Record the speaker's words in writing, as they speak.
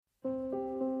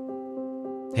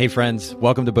Hey friends,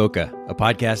 welcome to Bokeh, a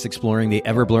podcast exploring the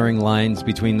ever-blurring lines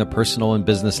between the personal and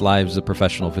business lives of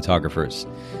professional photographers.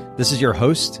 This is your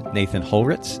host, Nathan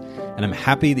Holritz, and I'm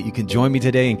happy that you can join me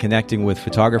today in connecting with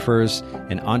photographers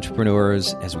and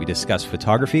entrepreneurs as we discuss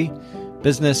photography,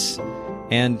 business,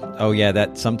 and, oh yeah,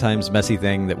 that sometimes messy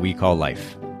thing that we call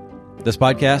life. This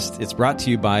podcast, it's brought to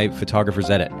you by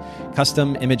Photographers Edit,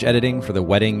 custom image editing for the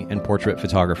wedding and portrait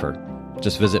photographer.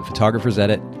 Just visit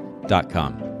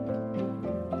photographersedit.com.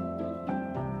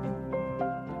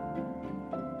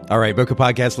 All right, Bokeh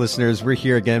Podcast listeners, we're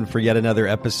here again for yet another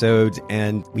episode,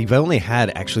 and we've only had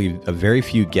actually a very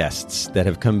few guests that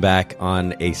have come back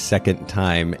on a second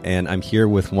time, and I'm here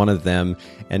with one of them,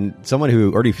 and someone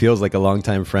who already feels like a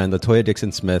longtime friend, Latoya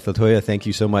Dixon-Smith. Latoya, thank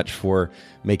you so much for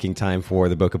making time for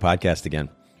the Bokeh Podcast again.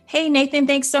 Hey, Nathan,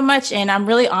 thanks so much. And I'm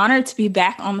really honored to be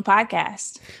back on the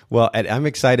podcast. Well, I'm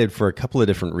excited for a couple of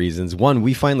different reasons. One,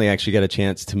 we finally actually got a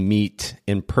chance to meet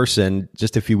in person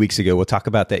just a few weeks ago. We'll talk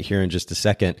about that here in just a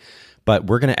second. But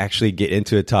we're going to actually get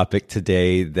into a topic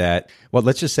today that, well,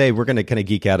 let's just say we're going to kind of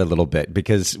geek out a little bit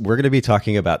because we're going to be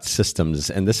talking about systems.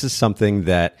 And this is something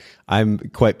that I'm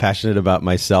quite passionate about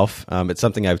myself. It's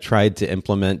something I've tried to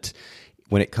implement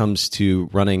when it comes to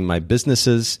running my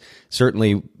businesses,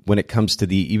 certainly when it comes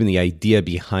to even the idea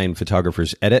behind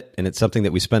Photographers Edit. And it's something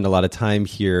that we spend a lot of time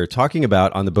here talking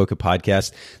about on the Bokeh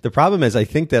Podcast. The problem is I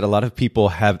think that a lot of people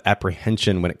have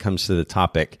apprehension when it comes to the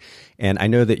topic. And I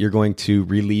know that you're going to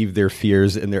relieve their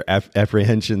fears and their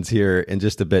apprehensions here in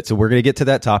just a bit. So we're going to get to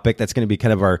that topic. That's going to be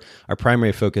kind of our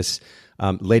primary focus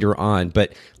later on.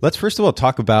 But let's first of all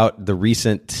talk about the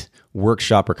recent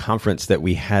workshop or conference that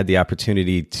we had the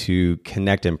opportunity to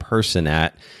connect in person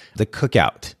at, the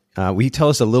Cookout. Will you tell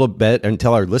us a little bit and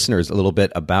tell our listeners a little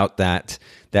bit about that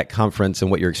conference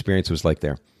and what your experience was like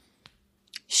there?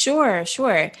 Sure.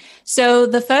 So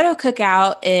the Photo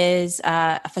Cookout is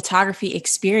a photography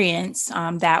experience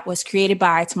that was created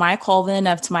by Tamaya Colvin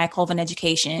of Tamaya Colvin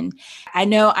Education. I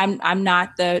know I'm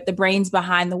not the brains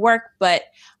behind the work, but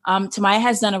Tamaya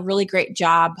has done a really great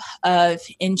job of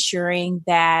ensuring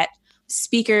that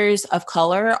speakers of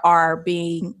color are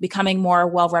becoming more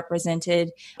well represented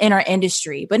in our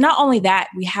industry. But not only that,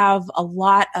 we have a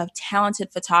lot of talented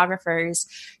photographers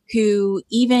who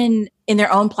even in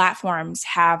their own platforms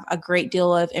have a great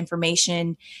deal of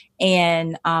information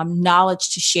and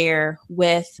knowledge to share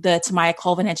with the Tamaya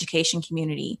Colvin Education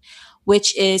community,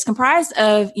 which is comprised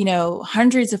of,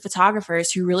 hundreds of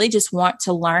photographers who really just want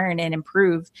to learn and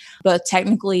improve both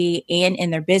technically and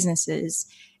in their businesses.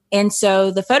 And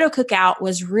so the Photo Cookout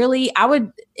was really,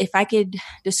 if I could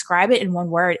describe it in one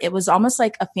word, it was almost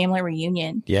like a family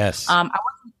reunion. Yes. I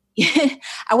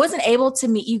wasn't able to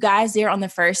meet you guys there on the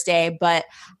first day, but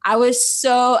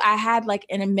I had like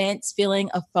an immense feeling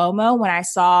of FOMO when I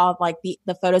saw like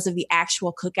the photos of the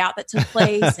actual cookout that took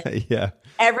place. And yeah.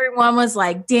 Everyone was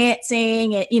like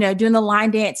dancing and, doing the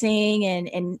line dancing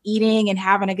and eating and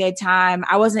having a good time.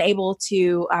 I wasn't able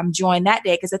to join that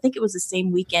day because I think it was the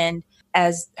same weekend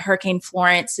as Hurricane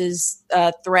Florence's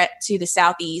threat to the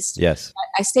Southeast. Yes.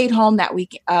 I stayed home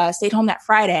that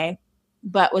Friday,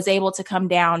 but was able to come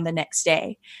down the next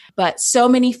day. But so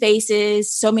many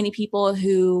faces, so many people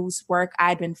whose work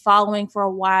I'd been following for a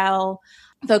while.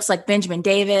 Folks like Benjamin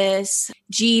Davis,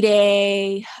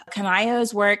 G-Day,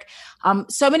 Kanayo's work.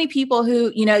 So many people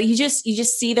who, you just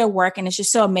see their work and it's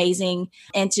just so amazing.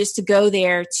 And just to go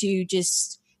there to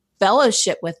just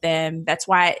fellowship with them. That's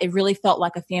why it really felt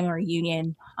like a family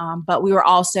reunion. But we were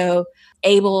also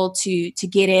able to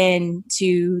get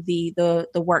into the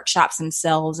workshops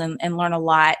themselves and learn a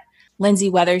lot.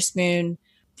 Lindsay Weatherspoon,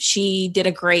 she did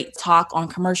a great talk on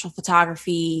commercial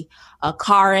photography.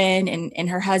 Karin and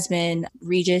her husband,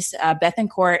 Regis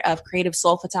Bethencourt of Creative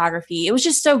Soul Photography. It was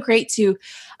just so great to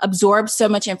absorb so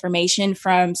much information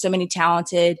from so many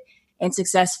talented and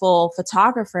successful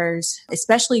photographers,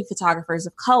 especially photographers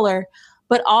of color,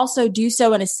 but also do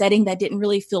so in a setting that didn't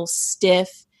really feel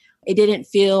stiff. It didn't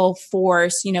feel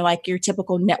forced, like your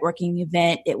typical networking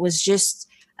event. It was just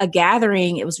a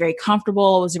gathering. It was very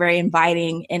comfortable. It was very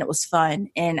inviting and it was fun.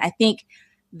 And I think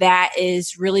that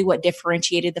is really what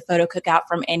differentiated the Photo Cookout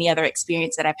from any other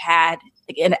experience that I've had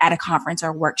at a conference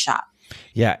or workshop.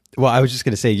 Yeah. Well, I was just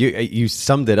going to say, you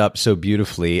summed it up so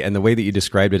beautifully. And the way that you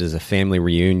described it as a family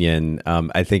reunion,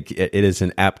 I think it is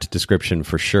an apt description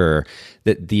for sure.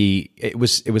 That it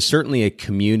was certainly a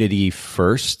community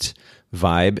first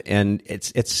vibe. And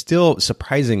it's still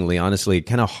surprisingly, honestly,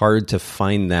 kind of hard to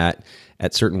find that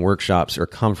at certain workshops or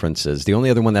conferences. The only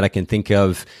other one that I can think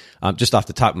of just off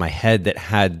the top of my head, that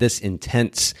had this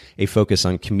intense a focus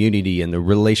on community and the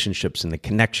relationships and the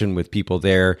connection with people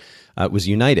there. Was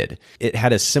United. It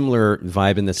had a similar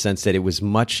vibe in the sense that it was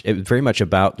very much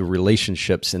about the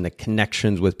relationships and the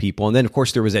connections with people. And then, of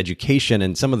course, there was education,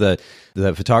 and some of the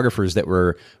photographers that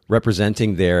were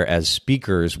representing there as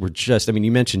speakers were just, I mean,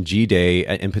 you mentioned G-Day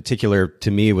in particular, to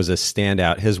me, was a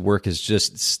standout. His work is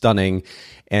just stunning,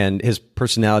 and his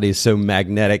personality is so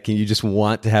magnetic, and you just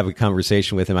want to have a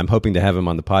conversation with him. I'm hoping to have him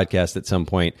on the podcast at some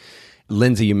point.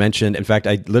 Lindsay, you mentioned, in fact,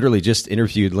 I literally just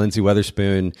interviewed Lindsay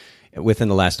Weatherspoon within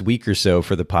the last week or so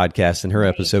for the podcast, and her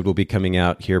episode will be coming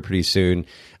out here pretty soon.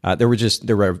 There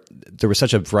was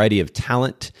such a variety of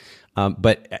talent.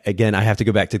 But again, I have to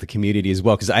go back to the community as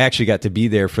well, because I actually got to be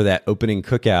there for that opening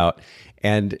cookout.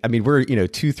 And I mean, we're,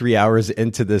 2-3 hours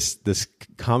into this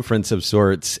conference of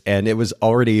sorts, and it was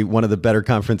already one of the better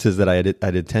conferences that I'd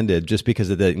attended, just because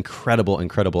of the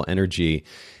incredible energy.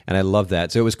 And I love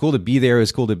that. So it was cool to be there. It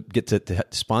was cool to get to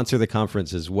sponsor the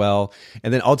conference as well.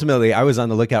 And then ultimately, I was on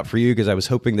the lookout for you, because I was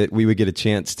hoping that we would get a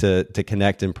chance to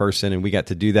connect in person, and we got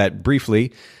to do that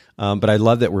briefly. But I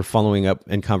love that we're following up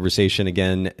in conversation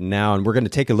again now, and we're going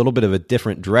to take a little bit of a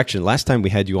different direction. Last time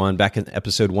we had you on back in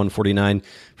episode 149.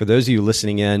 For those of you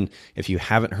listening in, if you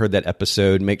haven't heard that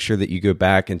episode, make sure that you go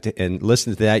back and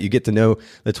listen to that. You get to know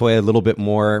LaToya a little bit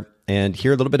more and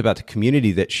hear a little bit about the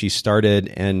community that she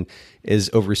started and is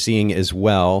overseeing as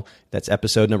well. That's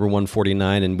episode number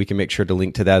 149, and we can make sure to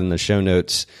link to that in the show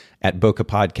notes at Bokeh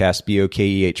Podcast,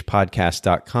 BOKEH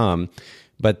podcast.com.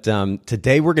 But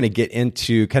today we're going to get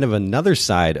into kind of another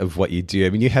side of what you do.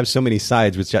 I mean, you have so many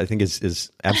sides, which I think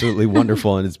is absolutely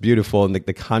wonderful, and it's beautiful. And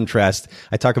the contrast,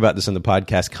 I talk about this on the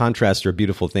podcast, contrasts are a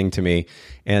beautiful thing to me.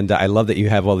 And I love that you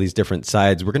have all these different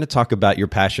sides. We're going to talk about your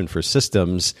passion for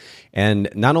systems, and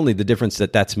not only the difference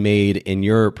that that's made in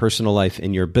your personal life,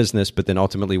 in your business, but then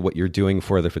ultimately what you're doing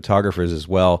for the photographers as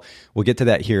well. We'll get to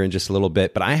that here in just a little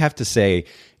bit. But I have to say,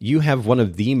 you have one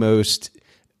of the most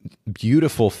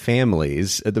beautiful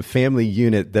families, the family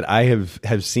unit that I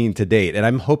have seen to date. And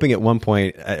I'm hoping at one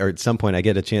point, or at some point, I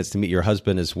get a chance to meet your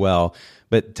husband as well.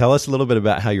 But tell us a little bit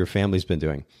about how your family's been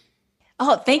doing.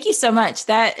 Oh, thank you so much.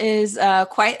 That is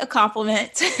quite a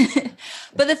compliment.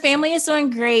 But the family is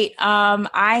doing great.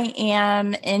 I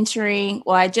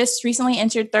just recently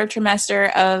entered third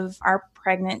trimester of our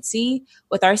pregnancy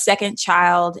with our second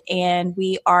child, and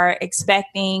we are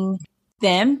expecting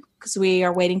them, because we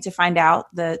are waiting to find out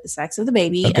the sex of the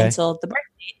baby until the birth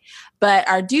date. But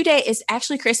our due date is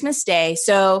actually Christmas Day.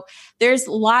 So there's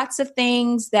lots of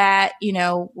things that,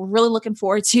 we're really looking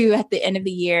forward to at the end of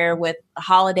the year with the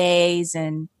holidays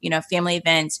and, family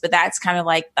events. But that's kind of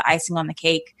like the icing on the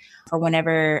cake for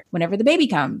whenever the baby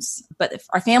comes. But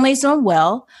our family is doing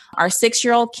well. Our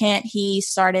 6-year-old Kent, he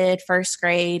started first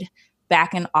grade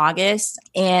back in August,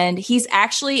 and he's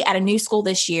actually at a new school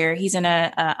this year. He's in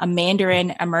a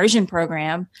Mandarin immersion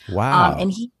program. Wow.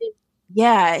 And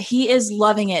he is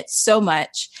loving it so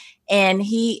much. And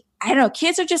I don't know,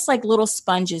 kids are just like little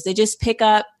sponges. They just pick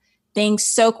up things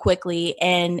so quickly.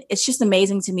 And it's just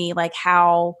amazing to me, like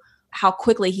how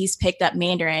quickly he's picked up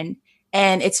Mandarin.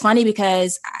 And it's funny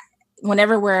because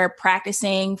whenever we're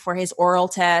practicing for his oral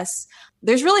tests,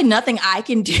 there's really nothing I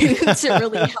can do to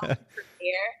really help him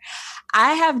prepare.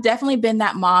 I have definitely been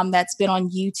that mom that's been on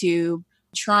YouTube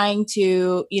trying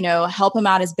to, help him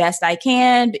out as best I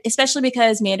can, especially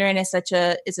because Mandarin is such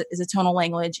a tonal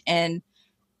language, and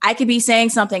I could be saying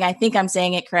something, I think I'm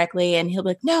saying it correctly, and he'll be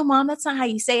like, "No, Mom, that's not how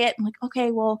you say it." I'm like,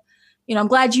 "Okay, well, I'm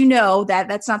glad you know that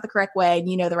that's not the correct way and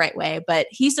you know the right way." But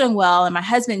he's doing well, and my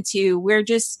husband too. We're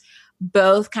just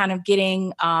both kind of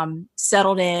getting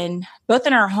settled in, both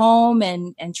in our home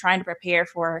and trying to prepare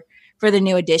for the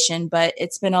new addition. But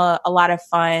it's been a lot of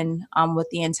fun with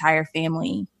the entire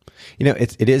family.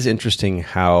 It is interesting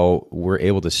how we're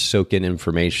able to soak in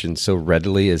information so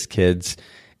readily as kids.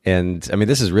 And I mean,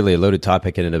 this is really a loaded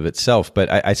topic in and of itself, but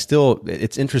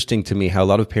it's interesting to me how a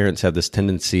lot of parents have this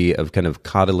tendency of kind of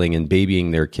coddling and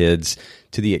babying their kids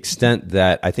to the extent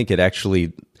that I think it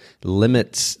actually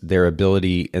limits their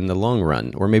ability in the long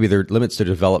run, or maybe limits their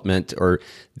development or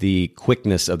the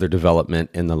quickness of their development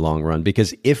in the long run.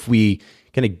 Because if we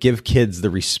kind of give kids the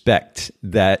respect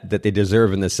that they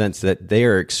deserve, in the sense that they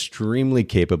are extremely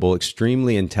capable,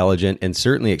 extremely intelligent, and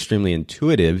certainly extremely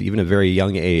intuitive, even at a very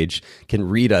young age, can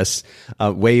read us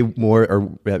way more or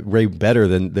way better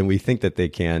than we think that they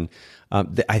can.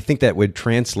 I think that would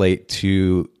translate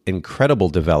to incredible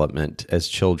development as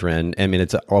children. I mean,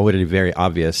 it's already very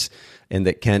obvious, and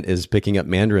that Kent is picking up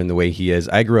Mandarin the way he is.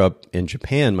 I grew up in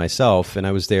Japan myself, and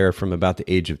I was there from about the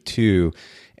age of 2.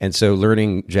 And so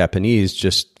learning Japanese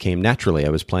just came naturally. I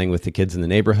was playing with the kids in the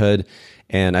neighborhood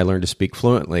and I learned to speak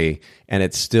fluently, and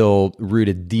it's still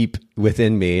rooted deep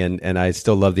within me. And I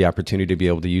still love the opportunity to be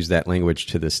able to use that language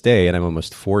to this day. And I'm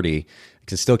almost 40. I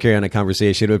can still carry on a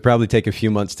conversation. It would probably take a few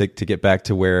months to get back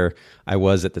to where I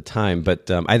was at the time.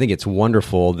 But I think it's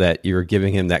wonderful that you're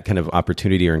giving him that kind of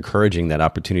opportunity, or encouraging that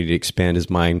opportunity to expand his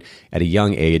mind at a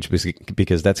young age,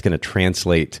 because that's going to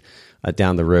translate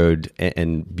down the road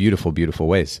in beautiful, beautiful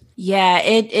ways. Yeah,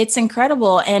 it's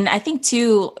incredible. And I think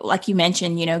too, like you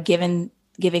mentioned,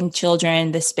 giving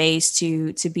children the space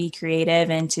to be creative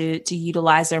and to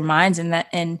utilize their minds in that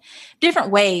in different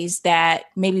ways that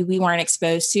maybe we weren't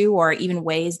exposed to, or even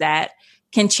ways that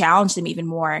can challenge them even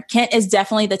more. Kent is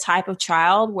definitely the type of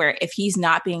child where if he's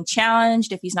not being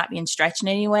challenged, if he's not being stretched in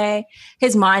any way,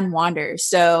 his mind wanders.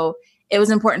 So it was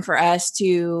important for us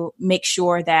to make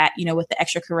sure that, with the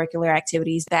extracurricular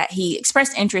activities that he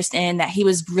expressed interest in, that he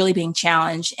was really being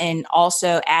challenged, and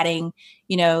also adding,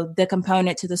 the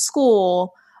component to the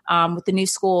school, with the new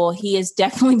school, he is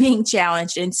definitely being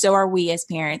challenged. And so are we as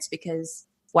parents, because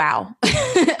wow,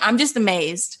 I'm just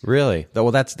amazed. Really?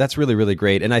 Well, that's really, really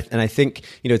great. And I think,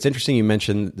 it's interesting you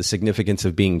mentioned the significance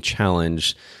of being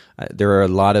challenged. There are a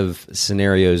lot of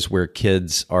scenarios where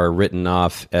kids are written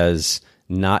off as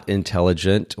not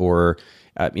intelligent, or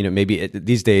maybe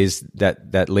these days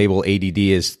that label ADD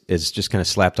is just kind of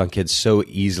slapped on kids so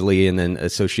easily and then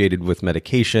associated with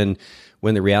medication,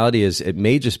 when the reality is it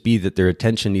may just be that their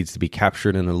attention needs to be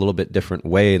captured in a little bit different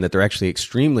way, and that they're actually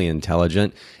extremely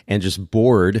intelligent and just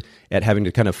bored at having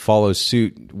to kind of follow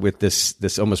suit with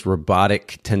this almost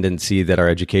robotic tendency that our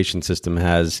education system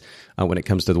has when it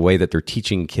comes to the way that they're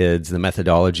teaching kids, the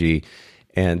methodology.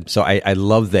 And so I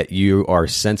love that you are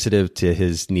sensitive to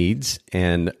his needs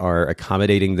and are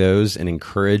accommodating those and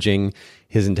encouraging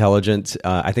his intelligence.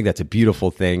 I think that's a beautiful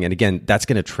thing. And again, that's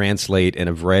going to translate in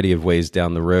a variety of ways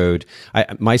down the road.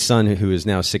 My son, who is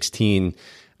now 16,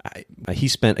 he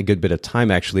spent a good bit of time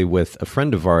actually with a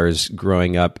friend of ours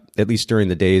growing up, at least during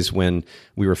the days when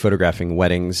we were photographing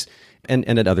weddings and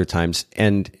at other times.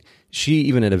 And she,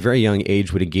 even at a very young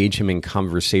age, would engage him in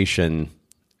conversation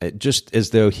just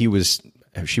as though she was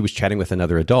chatting with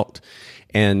another adult.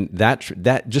 And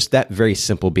that very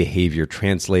simple behavior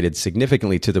translated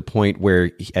significantly to the point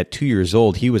where at 2 years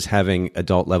old, he was having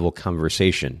adult level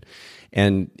conversation.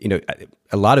 And,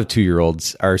 a lot of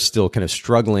 2-year-olds are still kind of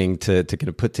struggling to kind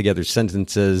of put together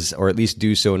sentences, or at least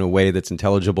do so in a way that's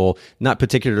intelligible, not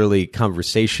particularly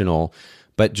conversational,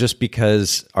 but just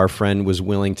because our friend was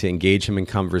willing to engage him in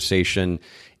conversation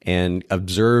and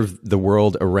observe the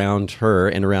world around her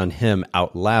and around him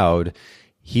out loud,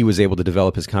 he was able to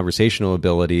develop his conversational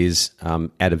abilities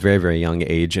at a very, very young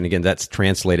age. And again, that's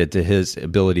translated to his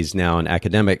abilities now in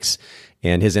academics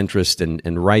and his interest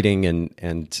in writing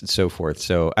and so forth.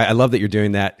 So I love that you're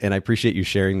doing that, and I appreciate you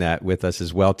sharing that with us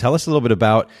as well. Tell us a little bit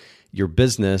about your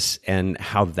business and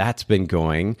how that's been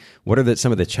going. What are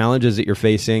some of the challenges that you're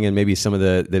facing, and maybe some of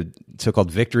the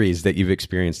so-called victories that you've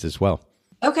experienced as well?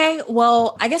 Okay,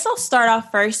 well, I guess I'll start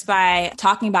off first by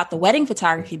talking about the wedding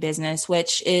photography business,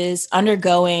 which is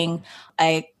undergoing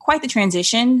quite the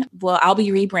transition. Well, I'll be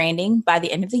rebranding by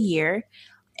the end of the year,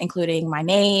 including my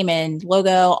name and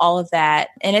logo, all of that.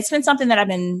 And it's been something that I've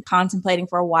been contemplating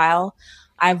for a while.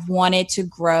 I've wanted to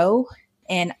grow.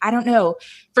 And I don't know,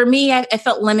 for me, I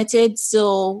felt limited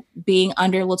still being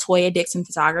under Latoya Dixon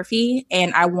Photography.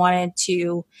 And I wanted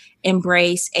to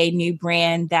embrace a new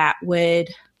brand that would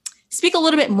speak a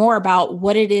little bit more about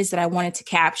what it is that I wanted to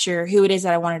capture, who it is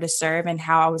that I wanted to serve, and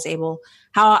how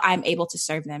I'm able to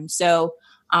serve them. So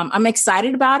I'm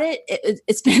excited about it.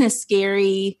 It's been a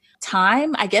scary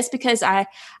time, I guess, because I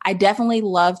definitely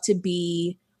love to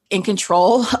be in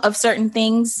control of certain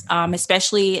things,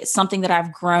 especially something that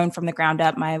I've grown from the ground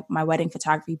up, my wedding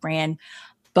photography brand.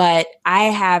 But I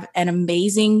have an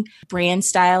amazing brand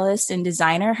stylist and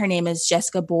designer. Her name is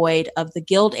Jessica Boyd of the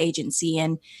Guild Agency.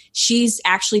 And she's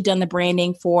actually done the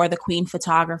branding for the Queen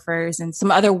Photographers and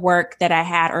some other work that I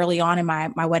had early on in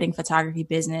my wedding photography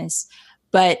business.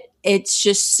 But it's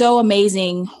just so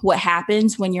amazing what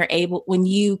happens when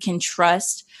you can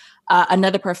trust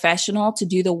another professional to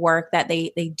do the work that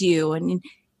they do.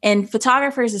 And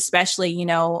photographers, especially, I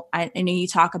know you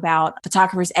talk about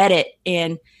photographers edit,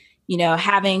 and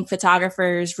having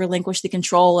photographers relinquish the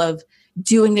control of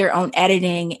doing their own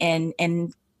editing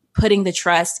and putting the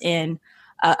trust in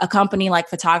a company like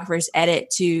Photographers Edit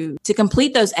to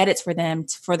complete those edits for them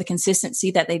for the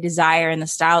consistency that they desire and the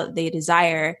style that they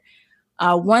desire.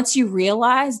 Once you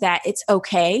realize that it's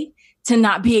okay to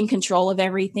not be in control of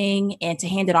everything and to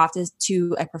hand it off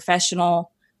to a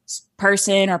professional,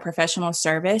 person or professional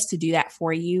service to do that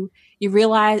for you, you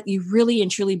really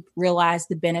and truly realize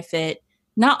the benefit,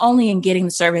 not only in getting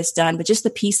the service done, but just the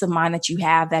peace of mind that you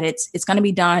have that it's going to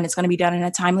be done. It's going to be done in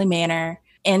a timely manner.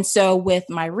 And so with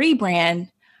my rebrand,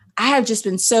 I have just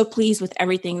been so pleased with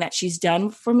everything that she's done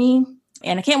for me.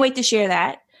 And I can't wait to share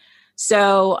that.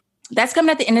 So that's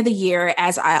coming at the end of the year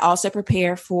as I also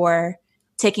prepare for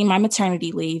taking my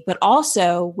maternity leave, but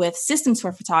also with Systems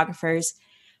for Photographers.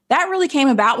 That really came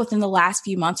about within the last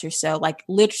few months or so. Like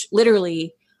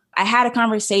literally, I had a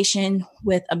conversation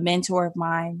with a mentor of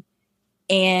mine,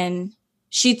 and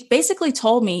she basically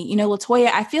told me,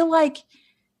 Latoya, I feel like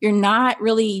you're not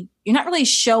really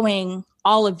showing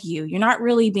all of you. You're not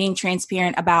really being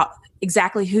transparent about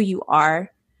exactly who you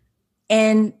are.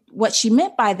 And what she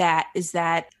meant by that is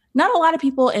that not a lot of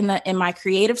people in my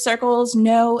creative circles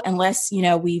know, unless,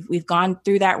 we've gone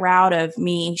through that route of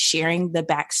me sharing the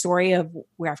backstory of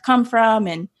where I've come from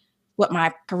and what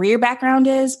my career background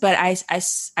is. But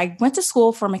I went to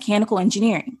school for mechanical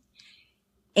engineering,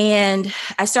 and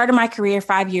I started my career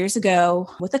 5 years ago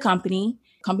with a company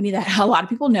that a lot of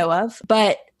people know of,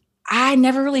 but I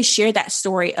never really shared that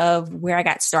story of where I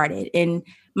got started in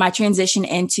my transition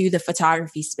into the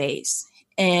photography space.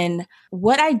 And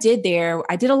what I did there,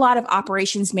 I did a lot of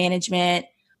operations management.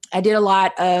 I did a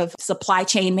lot of supply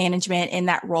chain management in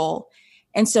that role.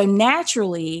 And so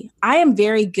naturally, I am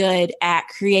very good at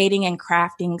creating and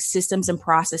crafting systems and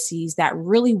processes that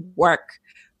really work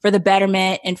for the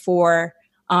betterment and for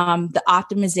the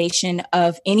optimization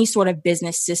of any sort of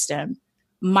business system.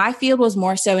 My field was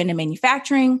more so into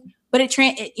manufacturing, but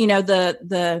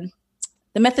the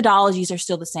methodologies are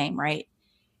still the same, right?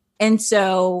 And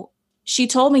so she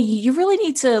told me, you really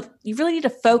need to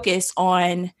focus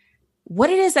on what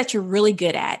it is that you're really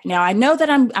good at. Now, I know that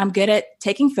I'm good at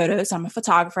taking photos. I'm a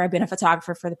photographer. I've been a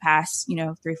photographer for the past, 3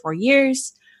 or 4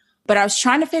 years. But I was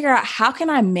trying to figure out, how can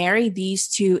I marry these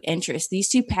two interests, these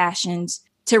two passions,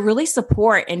 to really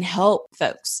support and help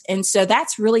folks. And so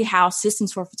that's really how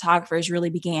Systems for Photographers really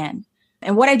began.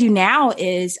 And what I do now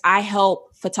is I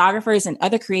help photographers and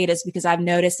other creatives, because I've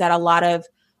noticed that a lot of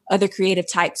other creative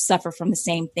types suffer from the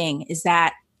same thing, is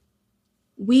that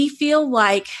we feel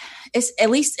like, at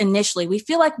least initially, we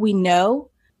feel like we know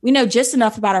just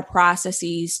enough about our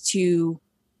processes to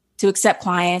accept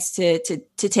clients, to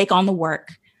take on the work.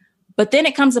 But then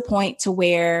it comes a point to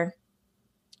where,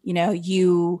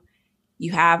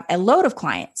 you have a load of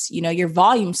clients, your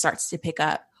volume starts to pick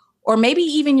up, or maybe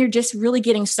even you're just really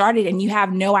getting started and you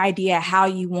have no idea how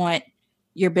you want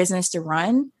your business to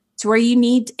run, to where you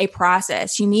need a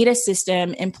process, you need a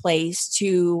system in place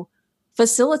to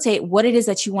facilitate what it is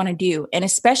that you want to do, and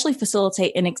especially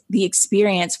facilitate the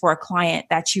experience for a client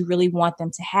that you really want them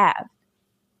to have.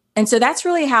 And so that's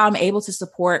really how I'm able to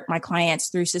support my clients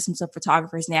through Systems of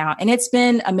Photographers now. And it's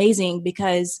been amazing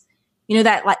because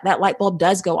that light bulb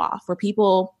does go off, where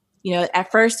people,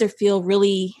 at first they feel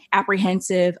really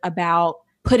apprehensive about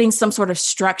putting some sort of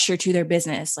structure to their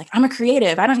business. Like, I'm a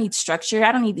creative. I don't need structure.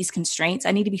 I don't need these constraints.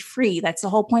 I need to be free. That's the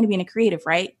whole point of being a creative,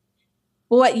 right?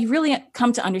 Well, what you really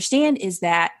come to understand is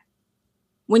that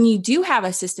when you do have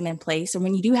a system in place, or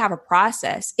when you do have a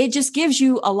process, it just gives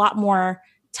you a lot more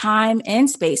time and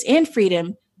space and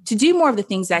freedom to do more of the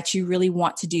things that you really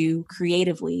want to do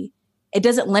creatively. It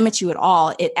doesn't limit you at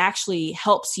all. It actually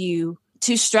helps you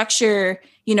to structure,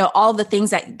 all the things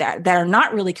that are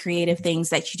not really creative things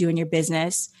that you do in your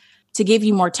business, to give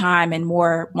you more time and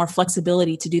more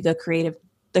flexibility to do the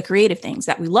creative things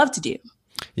that we love to do.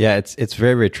 Yeah, it's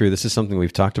very, very true. This is something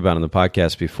we've talked about on the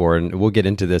podcast before, and we'll get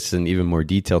into this in even more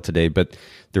detail today. But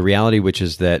the reality, which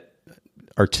is that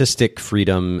artistic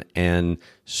freedom and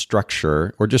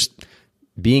structure, or just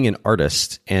being an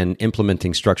artist and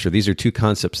implementing structure, these are two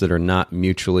concepts that are not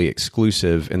mutually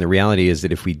exclusive. And the reality is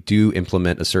that if we do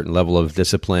implement a certain level of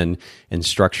discipline and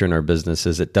structure in our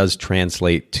businesses, it does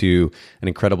translate to an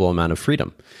incredible amount of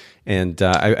freedom. And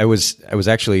I was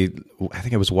actually, I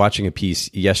think I was watching a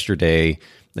piece yesterday,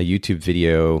 a YouTube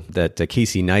video that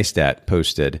Casey Neistat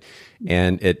posted,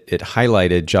 and it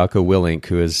highlighted Jocko Willink,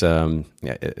 who is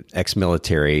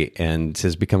ex-military and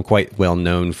has become quite well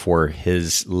known for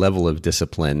his level of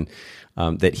discipline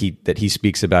that he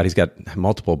speaks about. He's got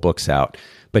multiple books out,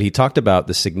 but he talked about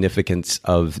the significance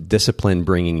of discipline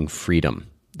bringing freedom.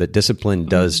 That discipline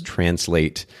does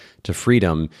translate to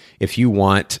freedom. If you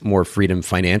want more freedom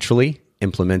financially,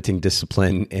 implementing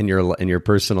discipline in your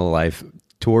personal life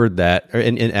toward that,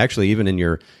 and actually even in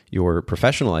your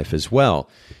professional life as well,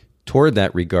 toward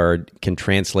that regard, can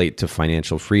translate to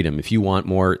financial freedom. If you want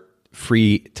more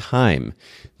free time,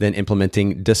 then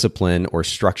implementing discipline or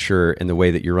structure in the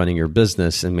way that you're running your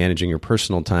business and managing your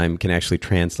personal time can actually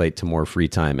translate to more free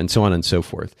time, and so on and so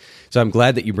forth. So I'm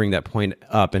glad that you bring that point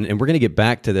up, and we're going to get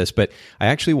back to this, but I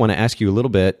actually want to ask you a little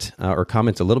bit or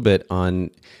comment a little bit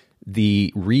on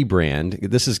the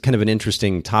rebrand. This is kind of an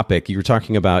interesting topic. You were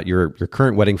talking about your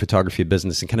current wedding photography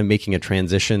business and kind of making a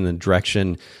transition in the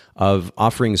direction of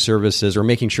offering services or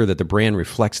making sure that the brand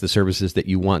reflects the services that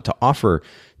you want to offer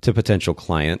to potential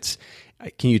clients.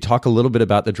 Can you talk a little bit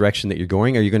about the direction that you're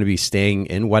going? Are you going to be staying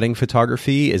in wedding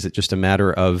photography? Is it just a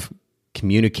matter of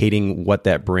communicating what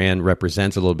that brand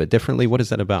represents a little bit differently? What is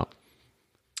that about?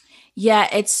 Yeah,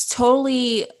 it's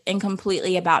totally and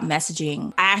completely about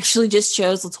messaging. I actually just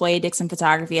chose Latoya Dixon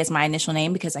Photography as my initial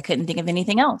name because I couldn't think of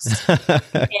anything else.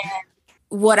 And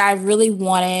what I really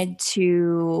wanted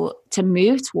to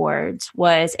move towards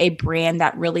was a brand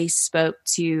that really spoke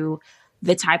to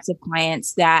the types of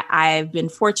clients that I've been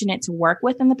fortunate to work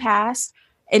with in the past,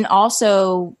 and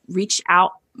also reach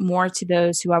out more to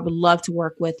those who I would love to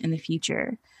work with in the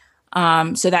future.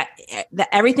 So that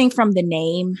everything from the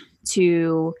name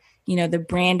to the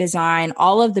brand design,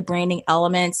 all of the branding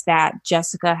elements that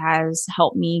Jessica has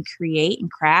helped me create and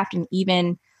craft, and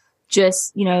even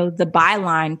just, the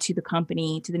byline to the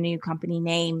company, to the new company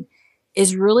name,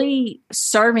 is really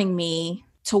serving me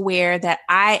to where that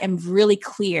I am really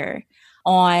clear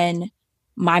on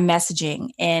my messaging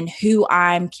and who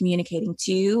I'm communicating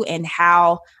to and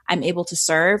how I'm able to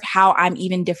serve, how I'm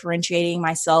even differentiating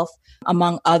myself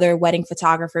among other wedding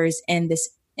photographers in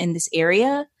this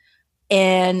area.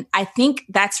 And I think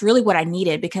that's really what I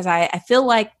needed, because I feel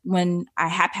like when I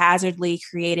haphazardly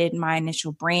created my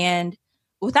initial brand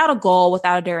without a goal,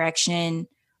 without a direction,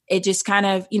 it just kind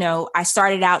of, I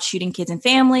started out shooting kids and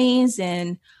families,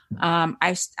 and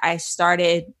I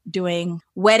started doing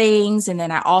weddings, and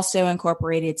then I also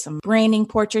incorporated some branding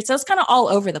portraits. So it's kind of all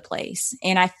over the place.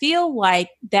 And I feel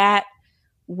like that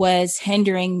was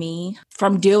hindering me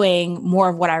from doing more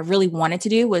of what I really wanted to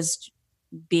do, was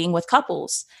being with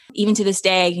couples. Even to this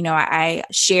day, I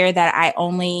share that I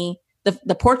only,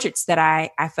 the portraits that I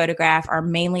photograph are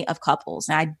mainly of couples.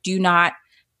 And I do not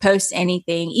post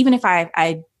anything, even if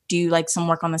I do like some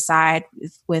work on the side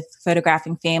with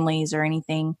photographing families or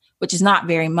anything, which is not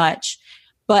very much,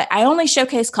 but I only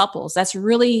showcase couples. That's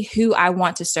really who I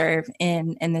want to serve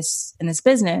in this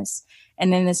business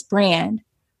and in this brand.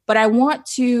 But I want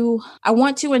to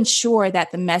ensure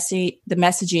that the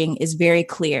messaging is very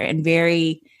clear and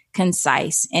very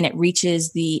concise, and it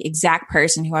reaches the exact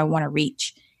person who I want to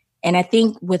reach. And I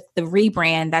think with the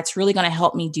rebrand, that's really going to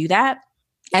help me do that.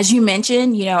 As you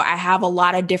mentioned, I have a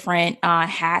lot of different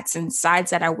hats and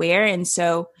sides that I wear. And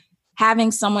so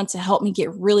having someone to help me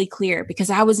get really clear, because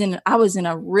I was in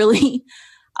a really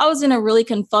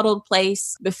confuddled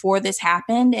place before this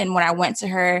happened. And when I went to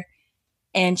her,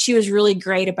 and she was really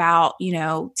great about,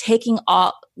 taking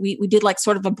all, we did like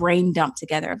sort of a brain dump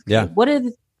together. Yeah. What is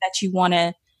it that you want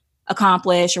to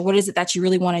accomplish, or what is it that you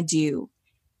really want to do?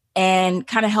 And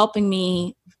kind of helping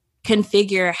me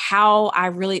configure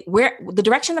where the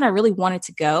direction that I really wanted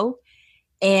to go,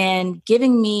 and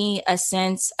giving me a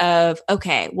sense of,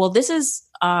 okay, well, these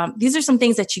are some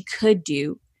things that you could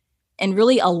do, and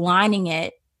really aligning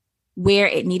it where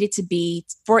it needed to be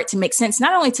for it to make sense,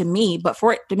 not only to me, but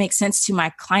for it to make sense to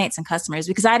my clients and customers.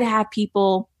 Because I'd have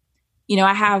people,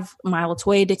 I have my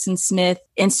Latoya Dixon Smith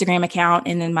Instagram account,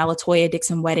 and then my Latoya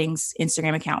Dixon Weddings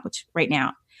Instagram account, which right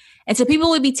now. And so people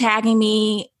would be tagging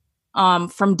me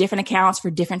from different accounts for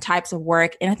different types of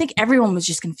work. And I think everyone was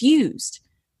just confused.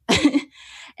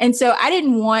 And so I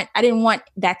didn't want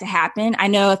that to happen. I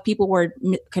know if people were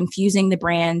confusing the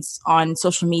brands on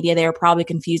social media, they were probably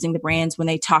confusing the brands when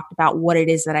they talked about what it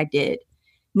is that I did.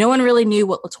 No one really knew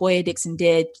what Latoya Dixon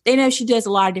did. They know she does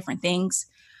a lot of different things,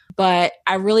 but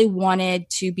I really wanted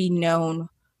to be known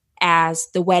as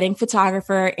the wedding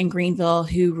photographer in Greenville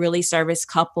who really serviced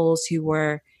couples who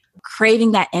were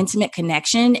craving that intimate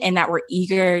connection and that were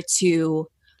eager to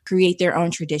create their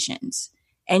own traditions.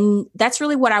 And that's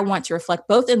really what I want to reflect,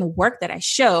 both in the work that I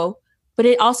show, but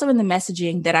also in the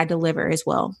messaging that I deliver as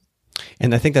well.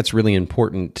 And I think that's really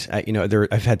important.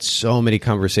 I've had so many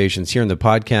conversations here in the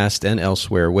podcast and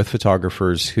elsewhere with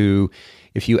photographers who,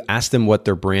 if you ask them what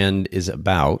their brand is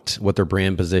about, what their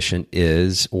brand position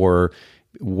is, or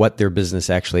what their business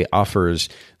actually offers,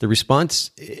 the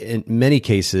response in many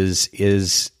cases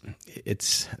is,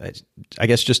 it's, I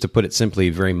guess just to put it simply,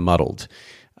 very muddled.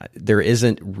 There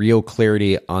isn't real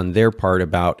clarity on their part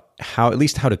about how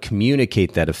to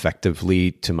communicate that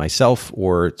effectively to myself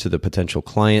or to the potential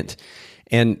client.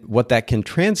 And what that can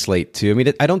translate to, I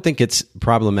mean, I don't think it's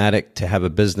problematic to have a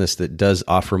business that does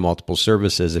offer multiple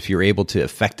services if you're able to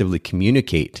effectively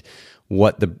communicate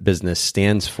what the business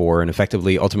stands for and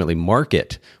effectively ultimately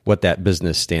market what that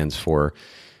business stands for.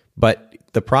 But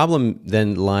the problem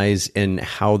then lies in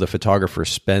how the photographer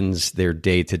spends their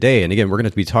day to day. And again, we're going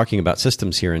to be talking about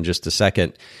systems here in just a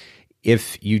second.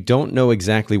 If you don't know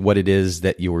exactly what it is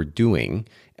that you're doing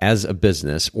as a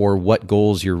business or what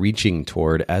goals you're reaching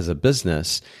toward as a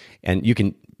business, and you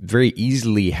can very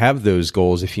easily have those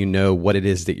goals if you know what it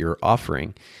is that you're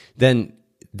offering, then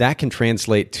that can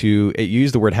translate to, you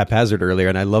used the word haphazard earlier,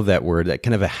 and I love that word, that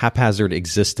kind of a haphazard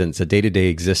existence, a day-to-day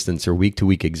existence or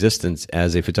week-to-week existence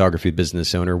as a photography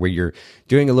business owner, where you're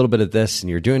doing a little bit of this and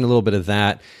you're doing a little bit of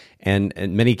that, and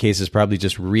in many cases probably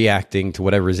just reacting to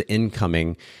whatever is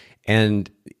incoming. And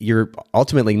you're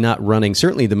ultimately not running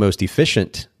certainly the most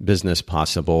efficient business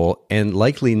possible and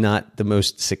likely not the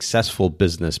most successful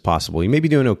business possible. You may be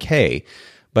doing okay,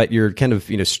 but you're kind of,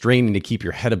 straining to keep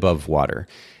your head above water.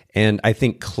 And I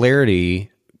think clarity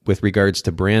with regards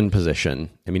to brand position,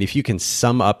 I mean, if you can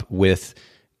sum up with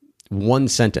one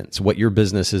sentence what your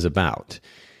business is about,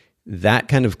 that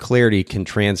kind of clarity can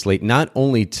translate not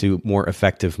only to more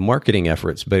effective marketing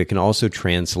efforts, but it can also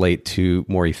translate to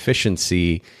more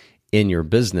efficiency in your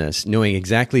business, knowing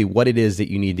exactly what it is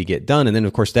that you need to get done. And then,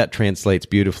 of course, that translates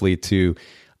beautifully to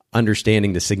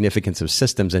understanding the significance of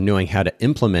systems and knowing how to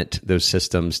implement those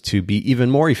systems to be even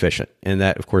more efficient. And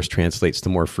that, of course, translates to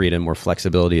more freedom, more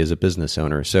flexibility as a business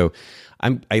owner. So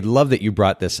I love that you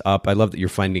brought this up. I love that you're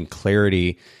finding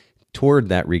clarity toward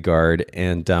that regard.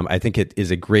 And I think it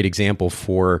is a great example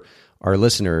for our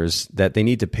listeners that they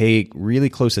need to pay really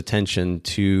close attention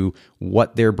to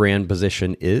what their brand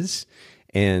position is,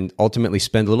 and ultimately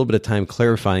spend a little bit of time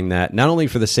clarifying that, not only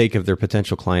for the sake of their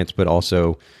potential clients, but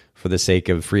also for the sake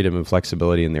of freedom and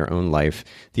flexibility in their own life.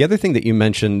 The other thing that you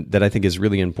mentioned that I think is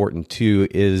really important too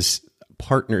is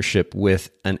partnership with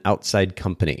an outside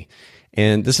company.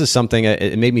 And this is something,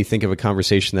 it made me think of a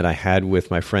conversation that I had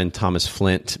with my friend Thomas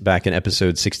Flint back in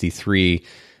episode 63.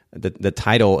 The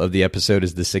title of the episode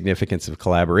is The Significance of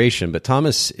Collaboration, but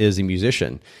Thomas is a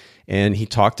musician, and he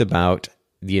talked about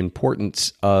the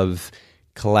importance of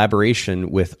collaboration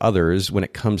with others when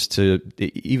it comes to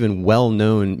even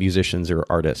well-known musicians or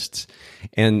artists.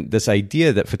 And this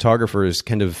idea that photographers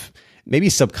kind of maybe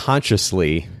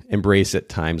subconsciously embrace at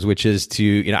times, which is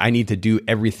to, I need to do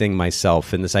everything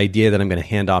myself. And this idea that I'm going to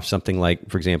hand off something like,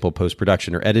 for example,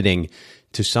 post-production or editing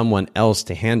to someone else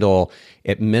to handle,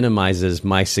 it minimizes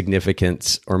my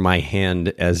significance or my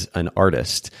hand as an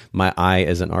artist, my eye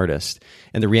as an artist.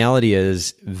 And the reality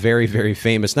is very, very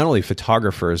famous, not only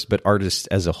photographers, but artists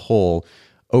as a whole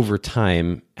over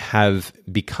time have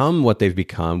become what they've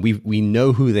become. We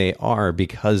know who they are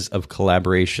because of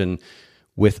collaboration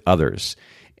with others.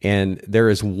 And there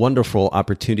is wonderful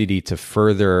opportunity to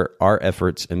further our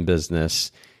efforts in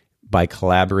business by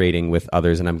collaborating with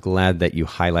others. And I'm glad that you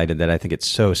highlighted that. I think it's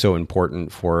so, so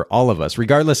important for all of us,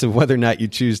 regardless of whether or not you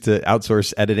choose to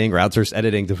outsource editing or outsource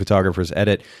editing to photographers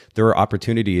edit. There are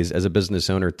opportunities as a business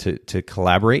owner to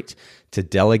collaborate, to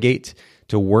delegate,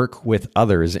 to work with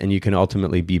others, and you can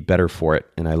ultimately be better for it.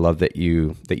 And I love that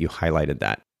you highlighted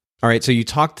that. All right, so you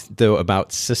talked, though,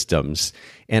 about systems,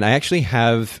 and I actually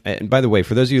have, and by the way,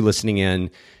 for those of you listening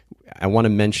in, I want to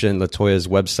mention Latoya's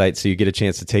website so you get a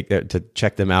chance to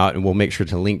check them out, and we'll make sure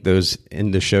to link those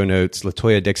in the show notes.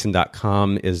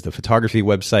 LatoyaDixon.com is the photography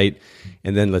website,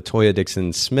 and then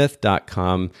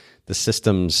LatoyaDixonSmith.com, the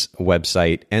systems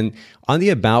website. And on the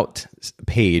About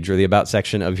page or the About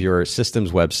section of your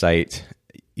systems website,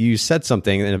 you said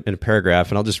something in a paragraph,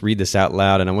 and I'll just read this out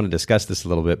loud, and I want to discuss this a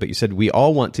little bit, but you said, we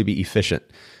all want to be efficient.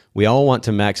 We all want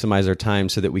to maximize our time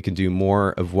so that we can do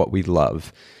more of what we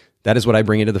love. That is what I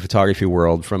bring into the photography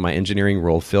world from my engineering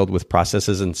role filled with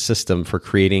processes and system for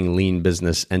creating lean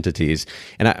business entities.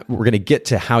 And we're going to get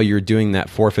to how you're doing that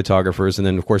for photographers, and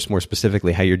then, of course, more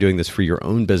specifically, how you're doing this for your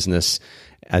own business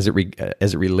as it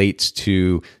relates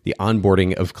to the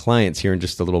onboarding of clients here in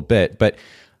just a little bit. But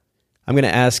I'm going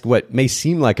to ask what may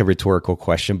seem like a rhetorical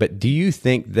question, but do you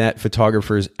think that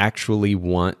photographers actually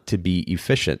want to be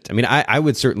efficient? I mean, I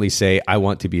would certainly say I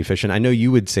want to be efficient. I know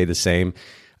you would say the same.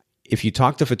 If you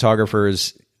talk to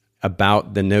photographers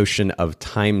about the notion of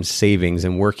time savings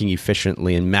and working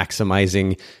efficiently and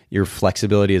maximizing your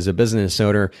flexibility as a business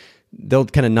owner, they'll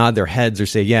kind of nod their heads or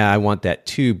say, yeah, I want that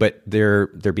too. But their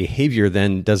behavior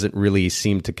then doesn't really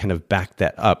seem to kind of back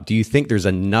that up. Do you think there's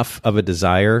enough of a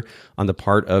desire on the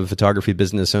part of photography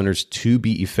business owners to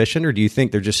be efficient? Or do you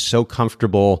think they're just so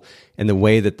comfortable in the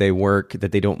way that they work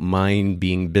that they don't mind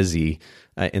being busy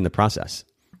in the process?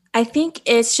 I think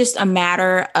it's just a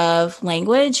matter of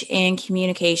language and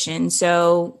communication.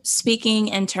 So, speaking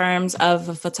in terms of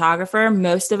a photographer,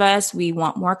 most of us, we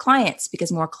want more clients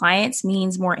because more clients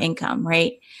means more income,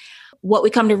 right? What we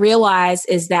come to realize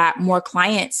is that more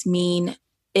clients means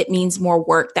more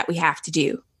work that we have to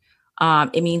do.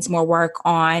 It means more work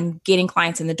on getting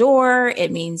clients in the door.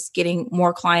 It means getting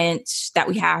more clients that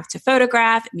we have to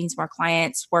photograph. It means more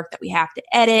clients work that we have to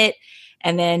edit.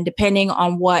 And then depending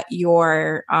on what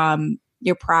your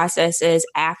process is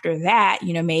after that,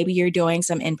 maybe you're doing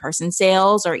some in-person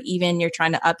sales, or even you're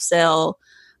trying to upsell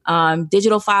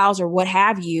digital files or what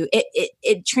have you.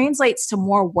 It translates to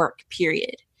more work,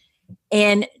 period.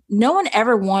 And no one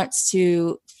ever wants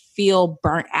to feel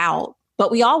burnt out,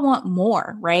 but we all want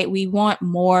more, right? We want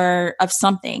more of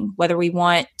something, whether we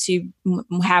want to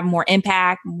have more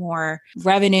impact, more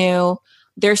revenue.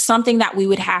 There's something that we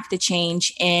would have to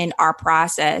change in our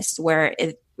process where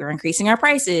we're increasing our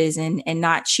prices and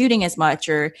not shooting as much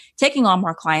or taking on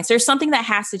more clients. There's something that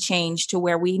has to change to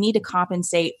where we need to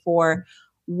compensate for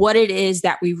what it is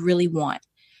that we really want.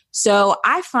 So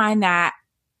I find that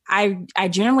I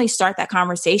generally start that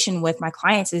conversation with my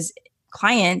clients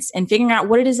and figuring out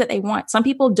what it is that they want. Some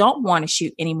people don't want to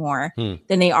shoot any more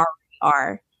than they already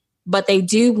are, but they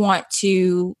do want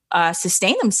to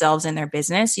sustain themselves in their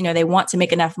business. They want to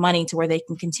make enough money to where they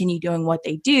can continue doing what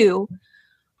they do.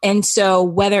 And so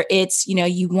whether it's,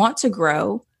 you want to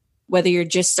grow, whether you're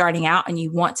just starting out and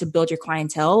you want to build your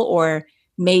clientele, or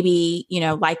maybe,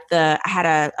 I had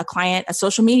a client, a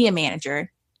social media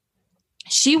manager.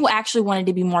 She actually wanted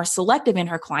to be more selective in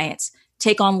her clients,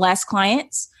 take on less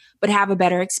clients, but have a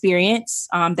better experience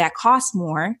that costs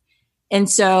more. And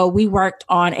so we worked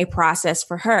on a process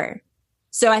for her.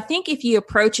 So I think if you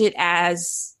approach it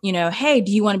as, hey,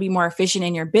 do you want to be more efficient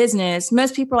in your business?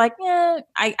 Most people are like, yeah,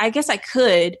 I guess I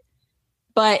could.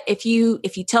 But if you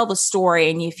tell the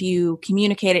story and if you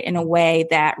communicate it in a way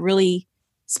that really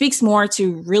speaks more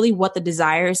to really what the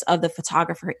desires of the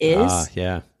photographer is,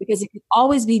 because it can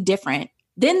always be different,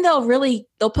 then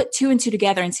they'll put two and two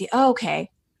together and say, oh, okay,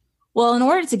 well, in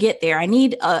order to get there, I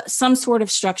need some sort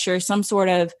of structure, some sort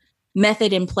of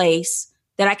method in place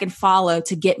that I can follow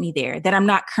to get me there that I'm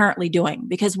not currently doing,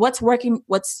 because what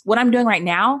I'm doing right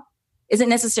now isn't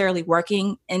necessarily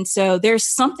working. And so there's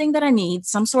something that I need,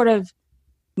 some sort of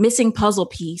missing puzzle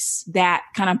piece that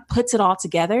kind of puts it all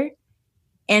together.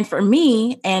 And for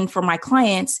me and for my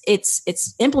clients,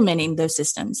 it's implementing those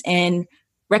systems and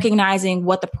recognizing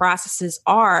what the processes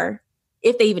are,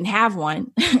 if they even have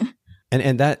one.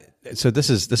 So this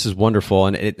is wonderful,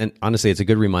 and honestly, it's a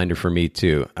good reminder for me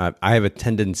too. I have a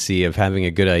tendency of having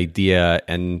a good idea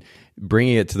and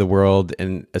bringing it to the world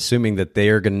and assuming that they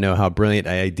are going to know how brilliant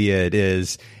an idea it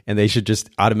is, and they should just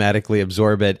automatically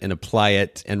absorb it and apply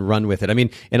it and run with it. I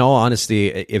mean, in all honesty,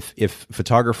 if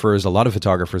a lot of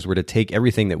photographers were to take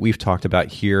everything that we've talked about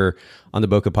here on the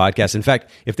Bokeh podcast, in fact,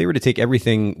 if they were to take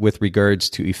everything with regards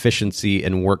to efficiency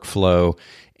and workflow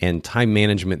and time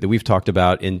management that we've talked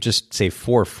about in just say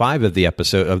 4 or 5 of the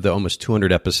almost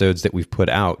 200 episodes that we've put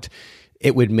out,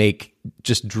 it would make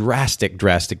just drastic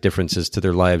differences to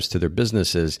their lives, to their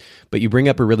businesses. But you bring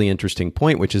up a really interesting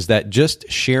point, which is that just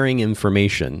sharing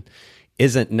information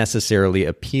isn't necessarily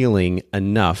appealing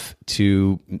enough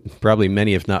to probably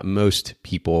many, if not most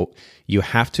people. You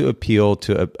have to appeal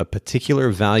to a particular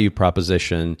value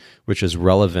proposition which is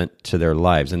relevant to their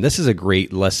lives. And this is a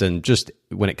great lesson just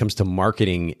when it comes to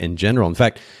marketing in general. In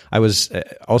fact, I was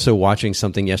also watching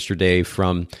something yesterday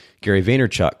from Gary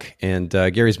Vaynerchuk, and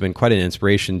Gary's been quite an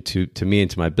inspiration to me and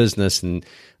to my business, and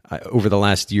over the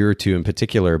last year or two in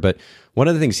particular. But one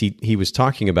of the things he was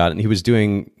talking about, and he was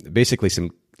doing basically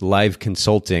some live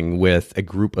consulting with a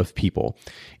group of people.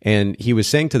 And he was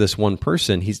saying to this one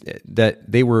person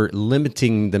that they were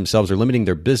limiting themselves or limiting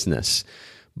their business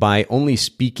by only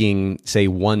speaking, say,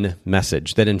 one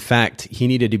message, that in fact he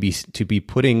needed to be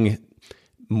putting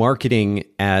marketing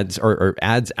ads or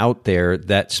ads out there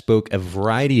that spoke a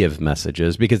variety of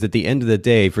messages. Because at the end of the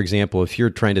day, for example, if you're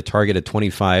trying to target a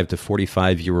 25 to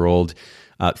 45-year-old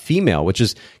female, which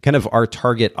is kind of our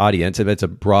target audience, and it's a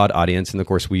broad audience, and of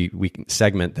course we can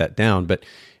segment that down. But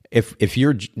if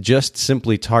you're just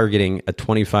simply targeting a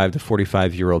 25 to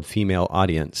 45-year-old female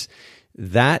audience,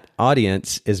 that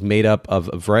audience is made up of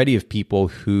a variety of people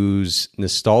whose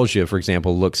nostalgia, for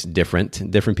example, looks different.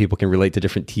 Different people can relate to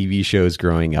different TV shows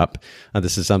growing up.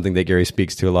 This is something that Gary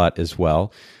speaks to a lot as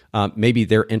well. Maybe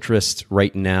their interests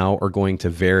right now are going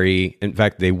to vary. In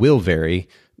fact, they will vary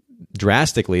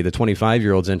drastically, the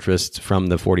 25-year-olds' interests from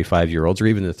the 45-year-olds or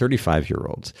even the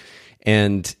 35-year-olds.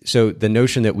 And so the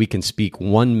notion that we can speak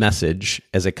one message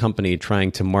as a company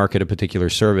trying to market a particular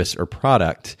service or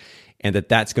product, and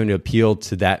that's going to appeal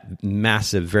to that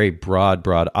massive, very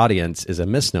broad audience is a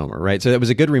misnomer, right? So that was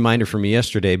a good reminder for me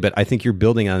yesterday, but I think you're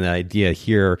building on the idea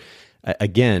here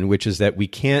again, which is that we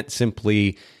can't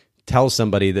simply tell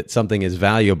somebody that something is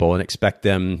valuable and expect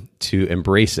them to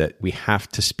embrace it. We have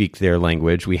to speak their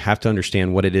language. We have to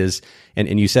understand what it is.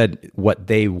 And you said what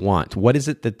they want. What is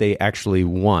it that they actually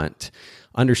want?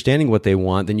 Understanding what they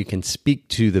want, then you can speak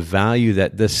to the value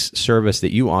that this service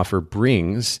that you offer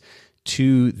brings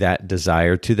to that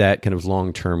desire, to that kind of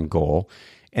long-term goal.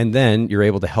 And then you're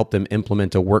able to help them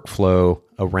implement a workflow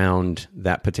around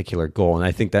that particular goal. And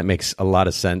I think that makes a lot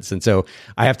of sense. And so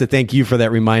I have to thank you for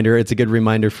that reminder. It's a good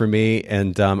reminder for me.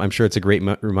 And I'm sure it's a great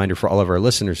reminder for all of our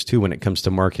listeners too, when it comes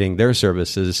to marketing their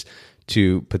services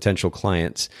to potential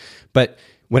clients. But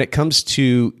when it comes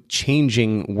to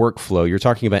changing workflow, you're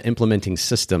talking about implementing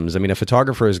systems. I mean, a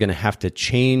photographer is going to have to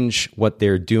change what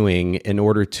they're doing in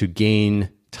order to gain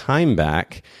time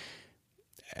back.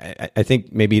 I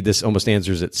think maybe this almost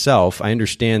answers itself. I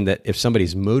understand that if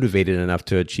somebody's motivated enough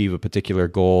to achieve a particular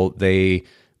goal, they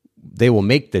will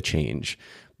make the change.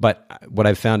 But what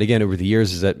I've found again over the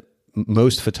years is that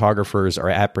most photographers are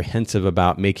apprehensive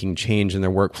about making change in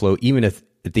their workflow, even if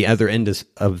at the other end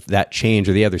of that change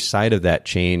or the other side of that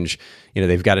change,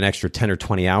 they've got an extra 10 or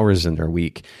 20 hours in their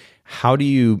week. How do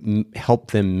you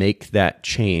help them make that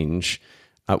change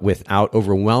without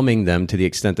overwhelming them to the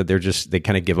extent that they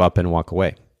kind of give up and walk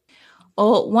away?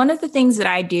 Well, one of the things that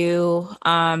I do,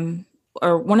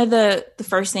 or one of the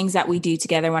first things that we do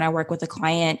together when I work with a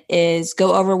client is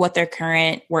go over what their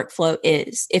current workflow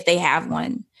is, if they have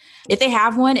one. If they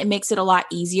have one, it makes it a lot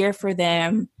easier for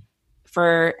them,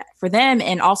 for them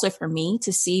and also for me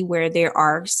to see where there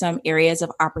are some areas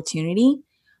of opportunity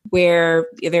where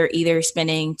they're either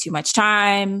spending too much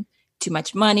time, too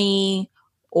much money,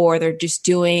 or they're just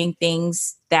doing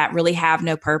things that really have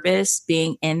no purpose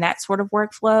being in that sort of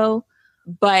workflow.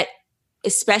 But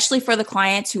especially for the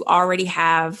clients who already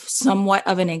have somewhat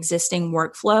of an existing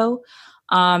workflow,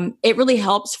 it really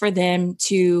helps for them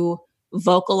to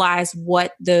vocalize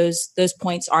what those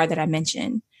points are that I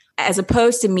mentioned, as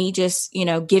opposed to me just,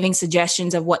 giving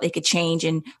suggestions of what they could change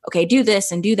and, okay, do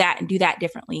this and do that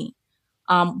differently.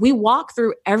 We walk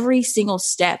through every single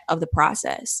step of the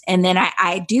process. And then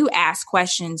I do ask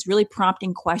questions, really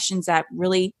prompting questions that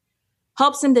really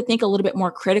helps them to think a little bit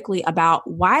more critically about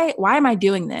why am I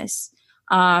doing this?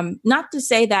 Not to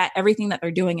say that everything that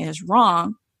they're doing is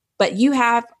wrong, but you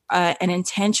have an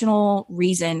intentional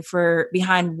reason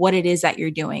behind what it is that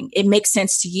you're doing. It makes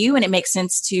sense to you and it makes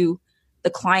sense to the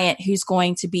client who's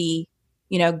going to be,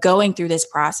 going through this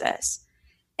process.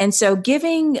 And so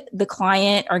giving the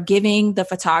client or giving the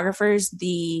photographers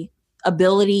the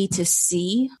ability to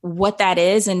see what that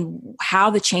is and how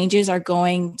the changes are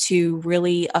going to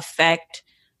really affect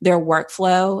their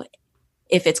workflow,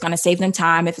 if it's going to save them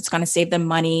time, if it's going to save them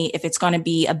money, if it's going to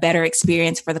be a better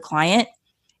experience for the client,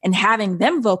 and having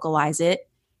them vocalize it,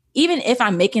 even if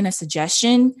I'm making a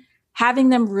suggestion, having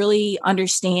them really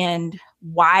understand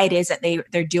why it is that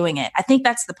they're doing it. I think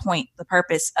that's the point, the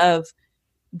purpose of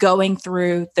going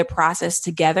through the process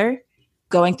together,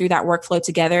 going through that workflow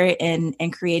together and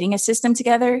creating a system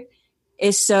together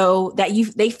is so that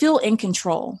they feel in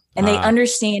control and they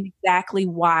understand exactly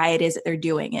why it is that they're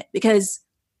doing it. Because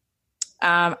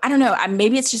I don't know,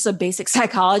 maybe it's just a basic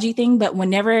psychology thing, but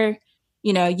whenever,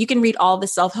 you can read all the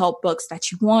self-help books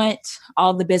that you want,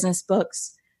 all the business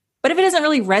books, but if it doesn't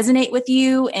really resonate with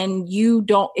you and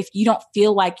if you don't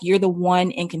feel like you're the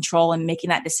one in control and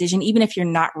making that decision, even if you're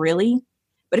not really,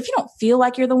 but if you don't feel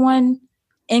like you're the one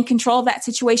in control of that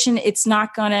situation, it's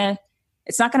not gonna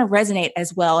resonate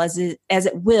as well as it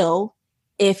will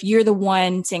if you're the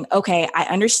one saying, okay, I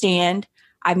understand,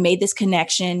 I've made this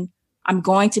connection, I'm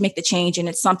going to make the change, and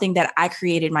it's something that I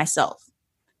created myself.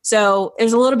 So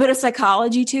there's a little bit of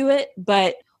psychology to it,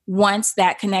 but once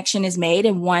that connection is made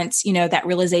and once, that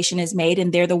realization is made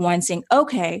and they're the one saying,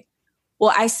 okay,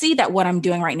 well, I see that what I'm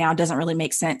doing right now doesn't really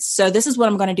make sense. So this is what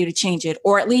I'm going to do to change it.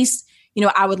 Or at least,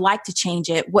 I would like to change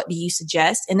it. What do you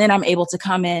suggest? And then I'm able to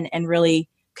come in and really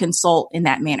consult in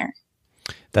that manner.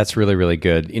 That's really, really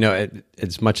good.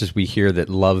 As much as we hear that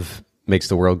love makes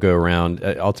the world go around,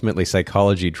 ultimately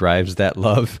psychology drives that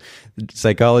love.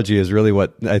 Psychology is really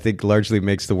what I think largely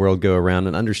makes the world go around,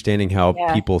 and understanding how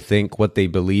people think, what they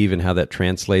believe, and how that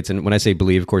translates. And when I say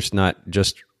believe, of course, not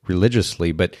just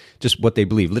religiously, but just what they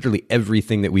believe. Literally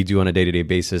everything that we do on a day-to-day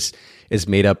basis is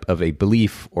made up of a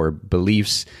belief or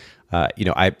beliefs.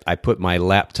 I put my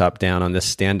laptop down on this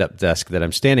stand-up desk that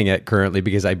I'm standing at currently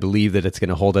because I believe that it's going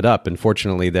to hold it up. And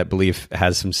fortunately, that belief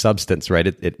has some substance, right?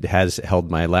 It has held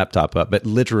my laptop up. But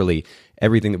literally,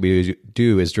 everything that we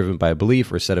do is driven by a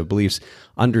belief or a set of beliefs.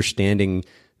 Understanding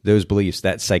those beliefs,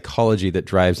 that psychology that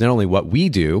drives not only what we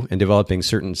do, and developing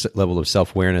certain level of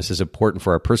self-awareness is important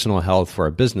for our personal health, for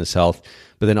our business health,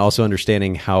 but then also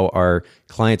understanding how our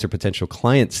clients or potential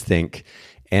clients think,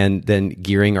 and then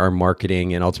gearing our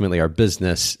marketing and ultimately our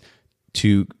business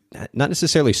to not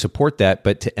necessarily support that,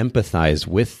 but to empathize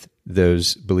with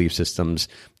those belief systems,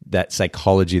 that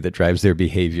psychology that drives their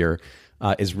behavior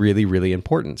is really, really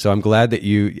important. So I'm glad that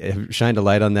you have shined a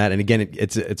light on that. And again,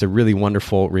 it's a really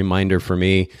wonderful reminder for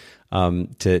me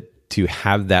to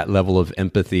have that level of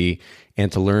empathy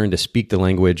and to learn to speak the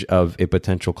language of a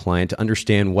potential client, to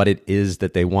understand what it is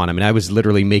that they want. I mean, I was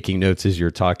literally making notes as you're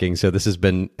talking, so this has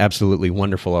been absolutely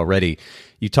wonderful already.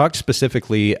 You talked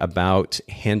specifically about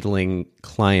handling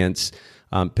clients,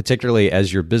 particularly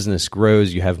as your business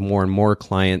grows, you have more and more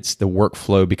clients, the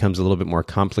workflow becomes a little bit more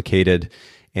complicated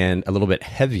and a little bit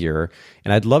heavier.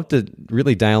 And I'd love to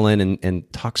really dial in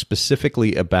and talk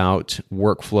specifically about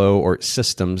workflow or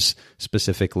systems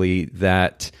specifically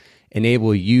that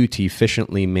enable you to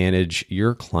efficiently manage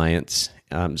your clients,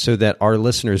 so that our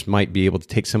listeners might be able to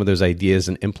take some of those ideas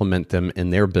and implement them in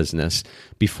their business.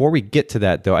 Before we get to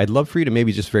that, though, I'd love for you to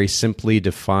maybe just very simply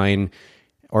define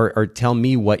or tell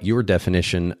me what your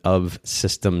definition of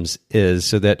systems is,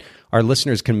 so that our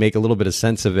listeners can make a little bit of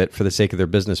sense of it for the sake of their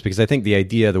business. Because I think the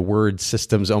idea, the word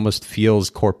systems almost feels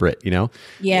corporate, you know?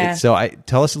 Yeah. So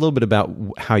tell us a little bit about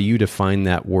how you define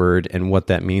that word and what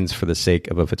that means for the sake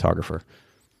of a photographer.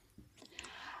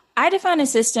 I define a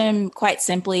system quite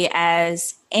simply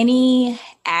as any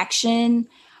action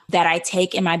that I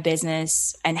take in my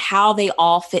business and how they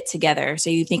all fit together. So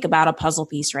you think about a puzzle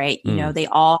piece, right? You know, they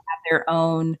all have their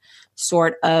own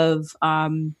sort of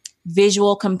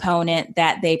visual component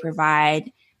that they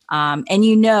provide. And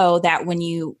you know that when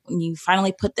you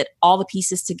finally put all the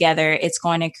pieces together, it's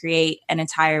going to create an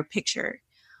entire picture.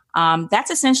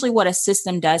 That's essentially what a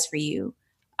system does for you.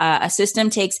 A system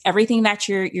takes everything that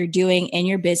you're doing in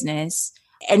your business,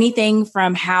 anything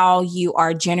from how you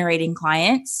are generating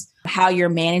clients, how you're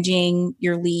managing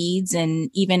your leads, and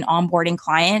even onboarding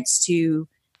clients to,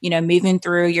 moving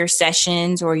through your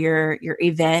sessions or your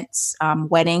events,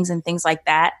 weddings and things like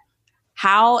that.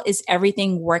 How is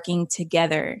everything working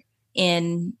together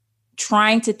in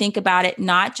trying to think about it,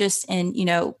 not just in,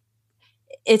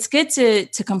 it's good to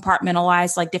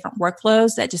compartmentalize like different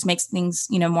workflows that just makes things,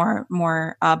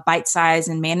 more bite-sized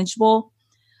and manageable.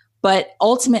 But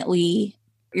ultimately,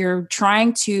 you're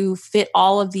trying to fit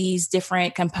all of these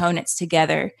different components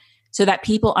together so that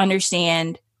people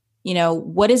understand,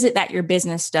 what is it that your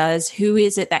business does? Who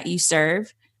is it that you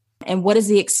serve? And what is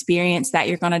the experience that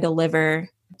you're going to deliver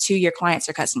to your clients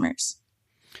or customers?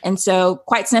 And so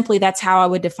quite simply, that's how I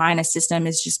would define a system,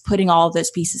 is just putting all of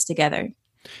those pieces together.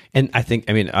 And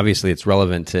obviously it's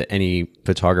relevant to any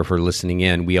photographer listening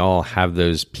in. We all have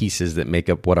those pieces that make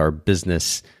up what our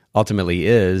business ultimately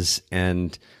is.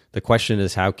 And the question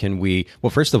is, how can we, well,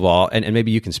 first of all, and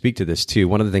maybe you can speak to this too.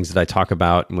 One of the things that I talk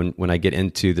about when I get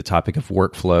into the topic of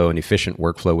workflow and efficient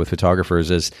workflow with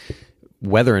photographers is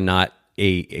whether or not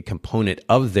a component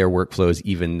of their workflow is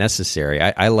even necessary.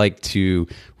 I like to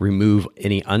remove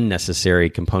any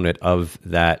unnecessary component of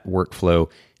that workflow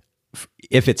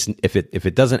if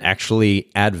it doesn't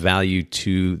actually add value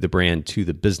to the brand, to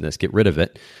the business. Get rid of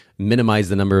it, minimize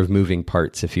the number of moving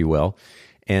parts, if you will,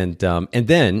 and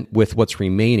then with what's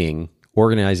remaining,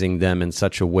 organizing them in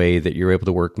such a way that you're able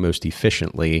to work most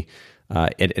efficiently.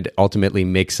 It ultimately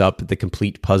makes up the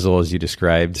complete puzzle, as you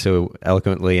described so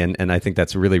eloquently, and I think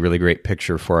that's a really, really great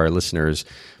picture for our listeners.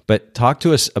 But talk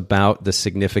to us about the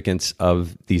significance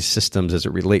of these systems as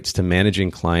it relates to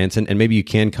managing clients, and maybe you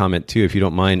can comment too, if you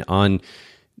don't mind, on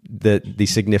the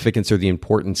significance or the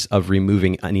importance of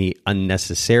removing any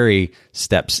unnecessary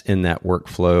steps in that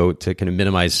workflow to kind of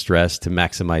minimize stress, to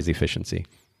maximize efficiency.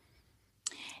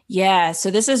 Yeah,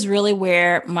 so this is really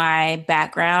where my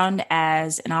background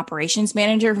as an operations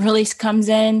manager really comes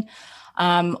in.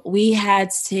 We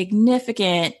had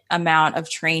significant amount of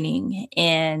training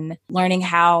in learning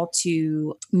how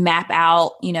to map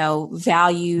out,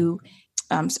 value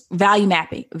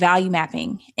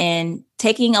mapping, and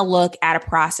taking a look at a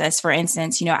process. For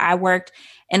instance, I worked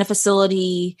in a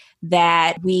facility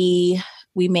that we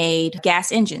made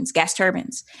gas engines, gas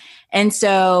turbines. And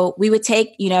so we would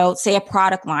take, say a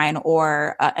product line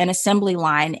or an assembly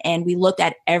line, and we looked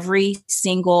at every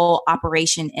single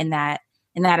operation in that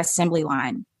assembly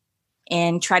line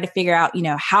and try to figure out,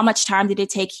 how much time did it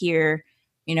take here?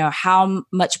 How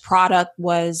much product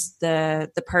was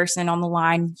the person on the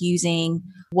line using?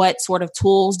 What sort of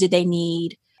tools did they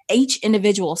need? Each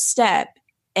individual step,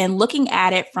 and looking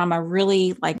at it from a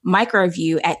really like micro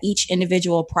view at each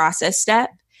individual process step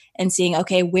and seeing,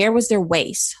 okay, where was there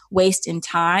waste? Waste in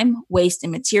time, waste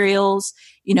in materials,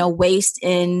 waste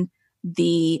in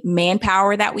the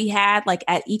manpower that we had. Like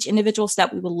at each individual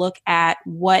step, we would look at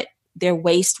what their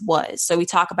waste was. So we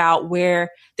talk about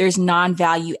where there's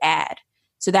non-value add.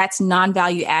 So that's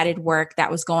non-value added work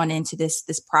that was going into this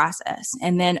process.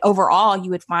 And then overall, you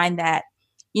would find that,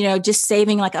 just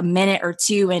saving like a minute or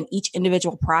two in each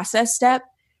individual process step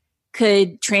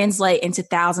could translate into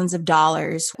thousands of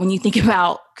dollars when you think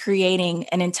about creating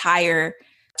an entire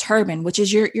turbine, which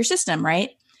is your system,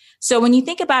 right? So when you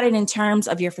think about it in terms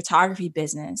of your photography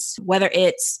business, whether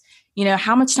it's,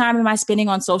 how much time am I spending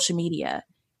on social media?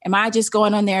 Am I just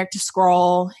going on there to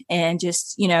scroll and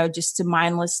just to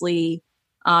mindlessly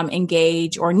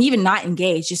engage, or even not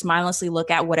engage, just mindlessly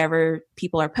look at whatever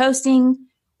people are posting?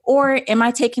 Or am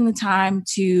I taking the time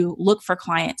to look for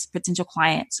clients, potential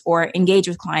clients, or engage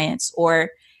with clients? Or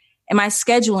am I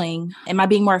scheduling? Am I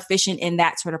being more efficient in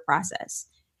that sort of process?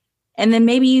 And then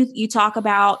maybe you talk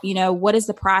about, what is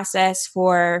the process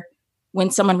for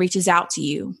when someone reaches out to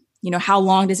you? How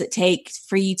long does it take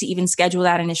for you to even schedule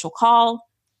that initial call?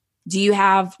 Do you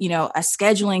have, a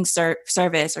scheduling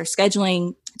service or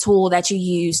scheduling tool that you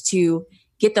use to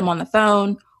get them on the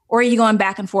phone? Or are you going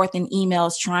back and forth in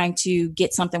emails trying to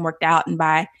get something worked out? And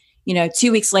by, 2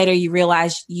 weeks later, you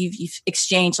realize you've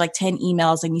exchanged like 10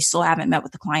 emails and you still haven't met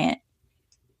with the client.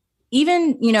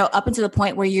 Even, up until the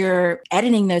point where you're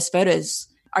editing those photos,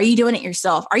 are you doing it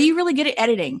yourself? Are you really good at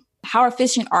editing? How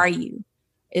efficient are you?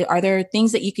 Are there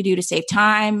things that you could do to save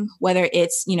time, whether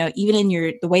it's, even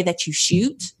in the way that you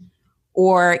shoot,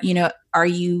 or, are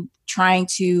you trying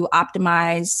to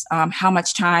optimize how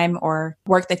much time or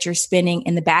work that you're spending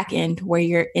in the back end where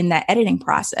you're in that editing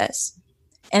process?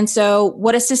 And so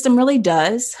what a system really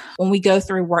does when we go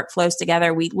through workflows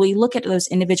together, we look at those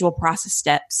individual process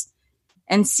steps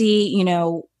and see,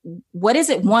 what is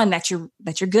it, one, that you're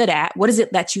good at? What is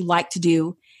it that you like to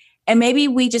do? And maybe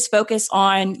we just focus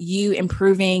on you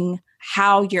improving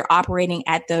how you're operating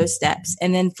at those steps.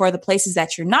 And then for the places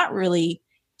that you're not really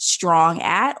strong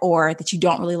at, or that you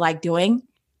don't really like doing,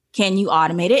 can you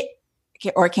automate it,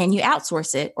 or can you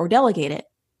outsource it or delegate it?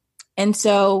 And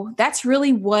so that's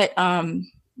really what,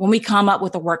 when we come up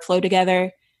with a workflow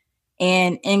together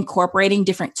and incorporating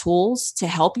different tools to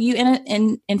help you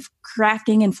in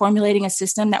crafting and formulating a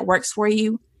system that works for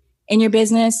you in your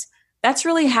business, that's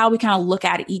really how we kind of look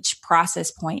at each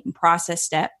process point and process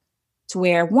step, to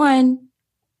where, one,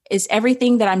 is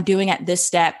everything that I'm doing at this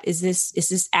step, is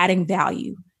this adding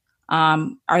value?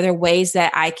 Are there ways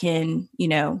that I can,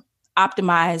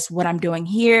 optimize what I'm doing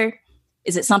here?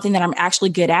 Is it something that I'm actually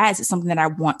good at? Is it something that I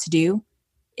want to do?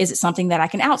 Is it something that I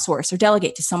can outsource or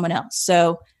delegate to someone else?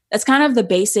 So that's kind of the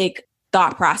basic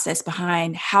thought process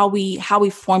behind how we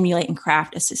formulate and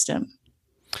craft a system.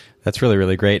 That's really,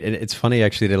 really great. And it's funny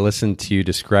actually to listen to you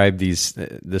describe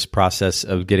this process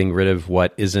of getting rid of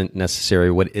what isn't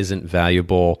necessary, what isn't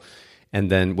valuable, and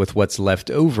then with what's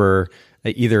left over,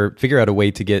 either figure out a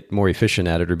way to get more efficient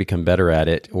at it or become better at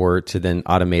it, or to then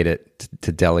automate it,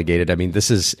 to delegate it. I mean, this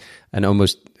is an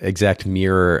almost exact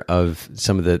mirror of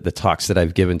some of the talks that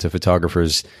I've given to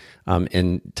photographers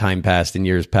in time past and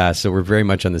years past. So we're very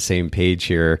much on the same page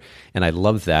here, and I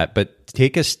love that. But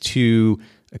take us to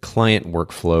a client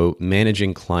workflow,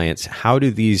 managing clients. How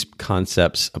do these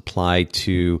concepts apply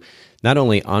to not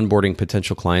only onboarding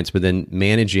potential clients, but then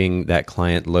managing that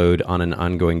client load on an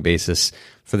ongoing basis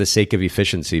for the sake of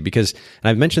efficiency? Because, and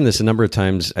I've mentioned this a number of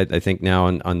times, I think now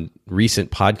on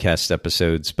recent podcast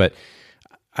episodes, but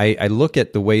I look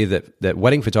at the way that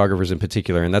wedding photographers in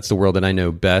particular, and that's the world that I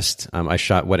know best. I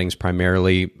shot weddings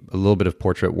primarily, a little bit of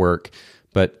portrait work,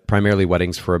 but primarily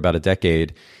weddings for about a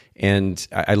decade. And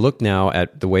I look now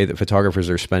at the way that photographers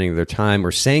are spending their time,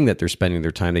 or saying that they're spending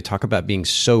their time. They talk about being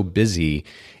so busy.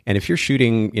 And if you're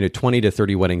shooting, 20 to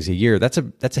 30 weddings a year, that's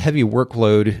a heavy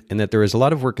workload, and that there is a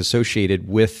lot of work associated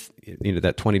with,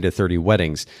 that 20 to 30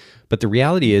 weddings. But the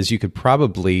reality is you could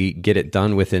probably get it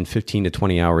done within 15 to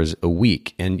 20 hours a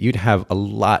week, and you'd have a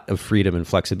lot of freedom and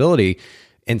flexibility.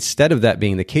 Instead of that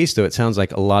being the case, though, it sounds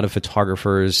like a lot of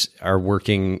photographers are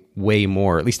working way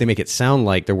more. At least they make it sound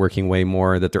like they're working way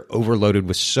more, that they're overloaded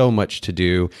with so much to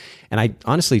do. And I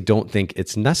honestly don't think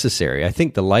it's necessary. I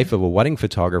think the life of a wedding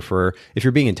photographer, if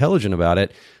you're being intelligent about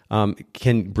it,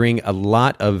 can bring a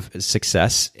lot of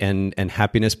success and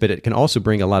happiness, but it can also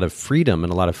bring a lot of freedom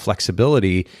and a lot of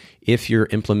flexibility if you're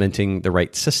implementing the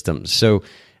right systems. So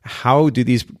How do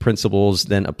these principles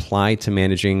then apply to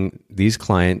managing these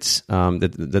clients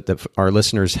that our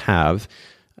listeners have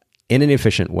in an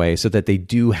efficient way so that they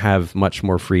do have much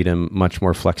more freedom, much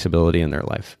more flexibility in their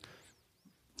life?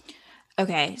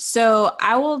 Okay, so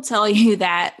I will tell you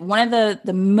that one of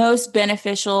the most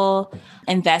beneficial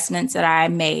investments that I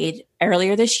made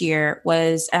earlier this year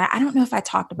was, I don't know if I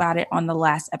talked about it on the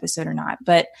last episode or not,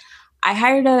 but I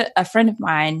hired a friend of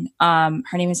mine. Her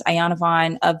name is Ayana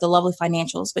Vaughn of The Lovely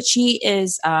Financials, but she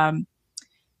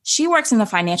works in the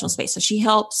financial space. So she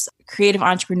helps creative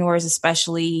entrepreneurs,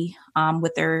 especially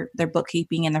with their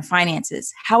bookkeeping and their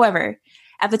finances. However,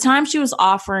 at the time, she was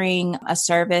offering a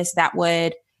service that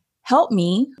would help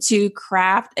me to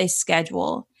craft a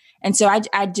schedule. And so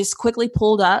I just quickly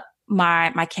pulled up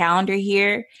my calendar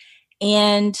here.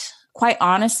 And quite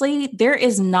honestly, there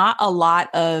is not a lot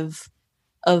of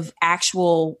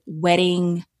actual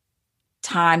wedding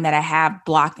time that I have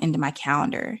blocked into my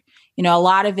calendar. You know, a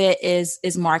lot of it is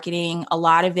marketing. A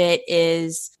lot of it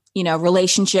is, you know,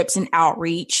 relationships and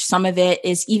outreach. Some of it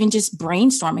is even just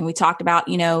brainstorming. We talked about,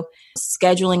 you know,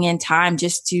 scheduling in time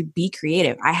just to be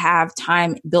creative. I have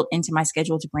time built into my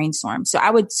schedule to brainstorm. So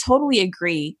I would totally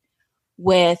agree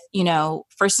with, you know,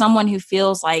 for someone who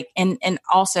feels like, and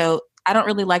also I don't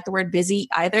really like the word busy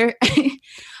either,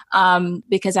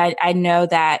 because I know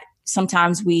that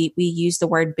sometimes we use the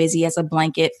word busy as a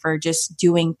blanket for just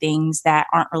doing things that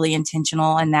aren't really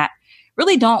intentional and that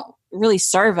really don't really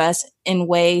serve us in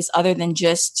ways other than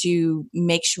just to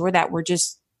make sure that we're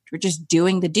just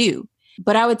doing the do.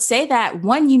 But I would say that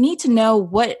one, you need to know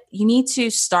what you need to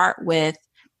start with.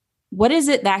 What is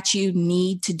it that you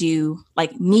need to do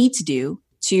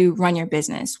to run your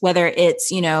business, whether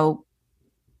it's, you know,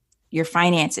 your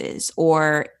finances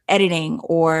or editing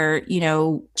or, you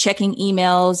know, checking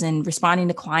emails and responding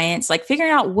to clients, like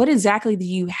figuring out what exactly do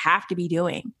you have to be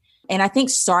doing. And I think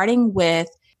starting with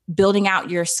building out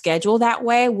your schedule that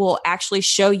way will actually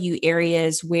show you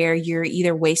areas where you're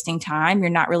either wasting time, you're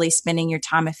not really spending your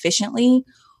time efficiently,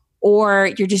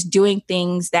 or you're just doing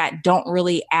things that don't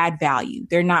really add value.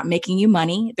 They're not making you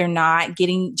money. They're not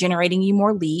generating you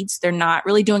more leads. They're not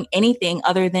really doing anything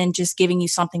other than just giving you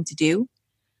something to do.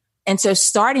 And so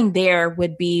starting there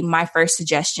would be my first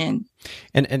suggestion.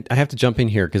 And I have to jump in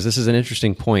here because this is an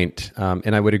interesting point.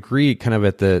 And I would agree kind of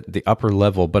at the upper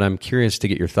level, but I'm curious to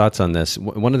get your thoughts on this.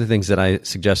 One of the things that I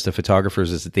suggest to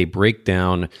photographers is that they break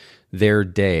down their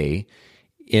day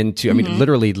into, I mean,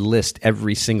 literally list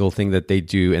every single thing that they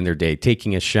do in their day,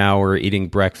 taking a shower, eating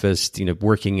breakfast, you know,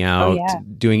 working out,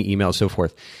 doing email, so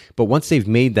forth. But once they've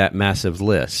made that massive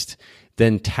list,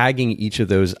 then tagging each of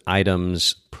those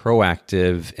items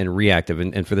proactive and reactive.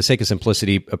 And for the sake of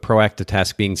simplicity, a proactive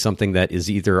task being something that is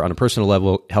either on a personal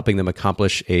level, helping them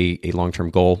accomplish a long-term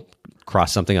goal,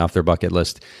 cross something off their bucket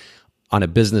list. On a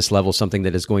business level, something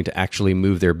that is going to actually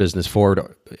move their business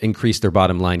forward, increase their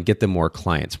bottom line, get them more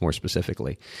clients more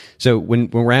specifically. So when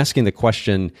we're asking the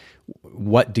question,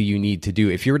 what do you need to do?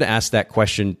 If you were to ask that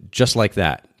question just like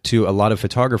that to a lot of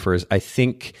photographers, I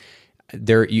think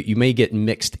you may get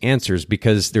mixed answers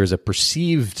because there's a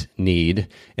perceived need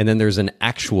and then there's an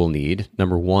actual need,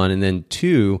 number one. And then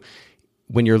two,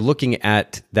 when you're looking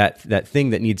at that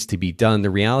thing that needs to be done, the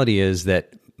reality is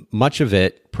that much of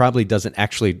it probably doesn't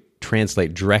actually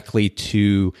translate directly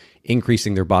to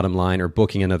increasing their bottom line or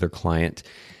booking another client.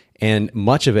 And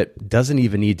much of it doesn't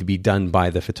even need to be done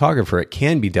by the photographer. It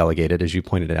can be delegated, as you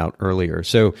pointed out earlier.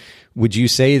 So would you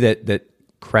say that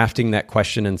crafting that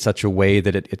question in such a way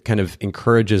that it kind of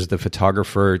encourages the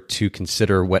photographer to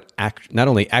consider what not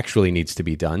only actually needs to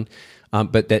be done,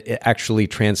 but that it actually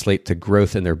translate to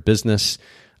growth in their business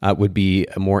would be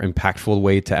a more impactful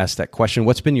way to ask that question?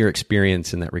 What's been your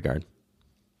experience in that regard?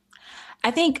 I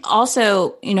think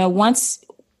also, you know, once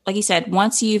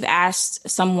you've asked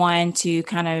someone to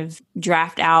kind of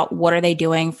draft out what are they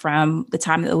doing from the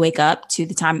time that they wake up to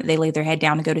the time that they lay their head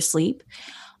down to go to sleep,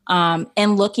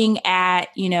 and looking at,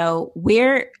 you know,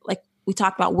 where, like we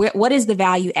talked about, what is the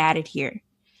value added here?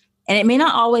 And it may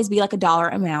not always be like a dollar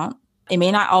amount. It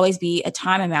may not always be a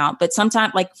time amount, but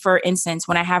sometimes, like for instance,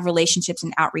 when I have relationships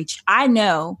and outreach, I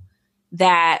know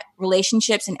that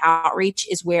relationships and outreach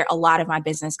is where a lot of my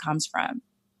business comes from.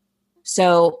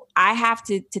 So I have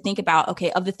to think about,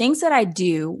 okay, of the things that I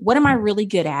do, what am I really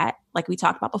good at? Like we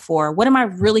talked about before, what am I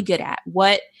really good at?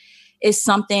 What is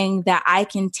something that I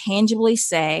can tangibly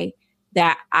say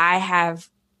that I have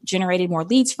generated more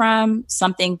leads from,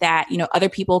 something that, you know, other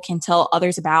people can tell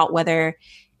others about, whether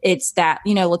it's that,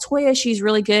 you know, Latoya, she's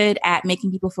really good at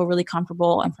making people feel really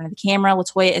comfortable in front of the camera.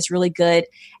 Latoya is really good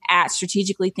at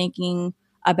strategically thinking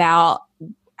about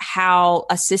how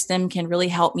a system can really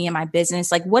help me in my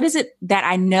business. Like, what is it that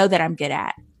I know that I'm good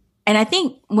at? And I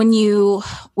think when you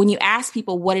ask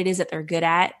people what it is that they're good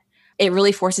at, it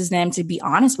really forces them to be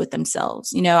honest with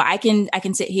themselves. I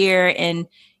can sit here and,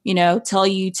 tell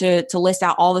you to list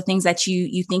out all the things that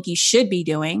you think you should be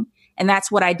doing. And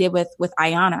that's what I did with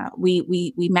Ayana.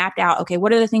 We mapped out, okay,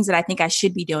 what are the things that I think I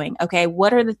should be doing? Okay,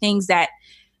 what are the things that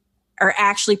are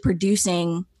actually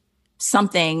producing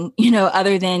something,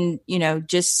 other than,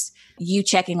 just you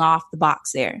checking off the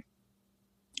box there.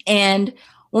 And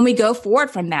when we go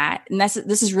forward from that, and this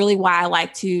is really why I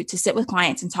like to sit with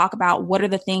clients and talk about what are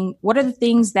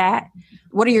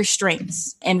your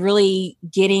strengths, and really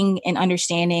getting an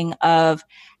understanding of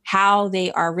how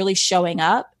they are really showing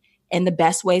up and the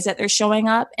best ways that they're showing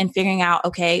up, and figuring out,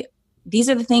 okay, these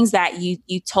are the things that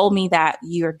you told me that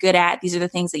you're good at. These are the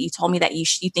things that you told me that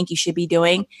you think you should be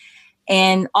doing.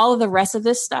 And all of the rest of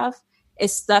this stuff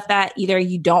is stuff that either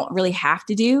you don't really have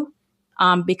to do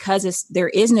because there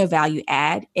is no value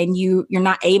add, and you're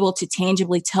not able to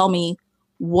tangibly tell me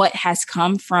what has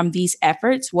come from these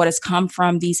efforts, what has come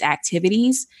from these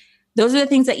activities. Those are the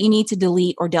things that you need to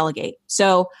delete or delegate.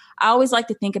 So I always like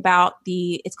to think about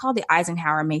it's called the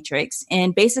Eisenhower matrix.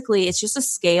 And basically it's just a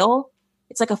scale.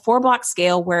 It's like a 4-block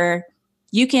scale where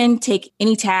you can take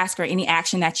any task or any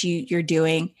action that you're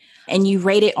doing, and you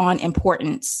rate it on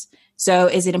importance. So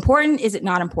is it important? Is it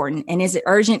not important? And is it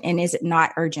urgent? And is it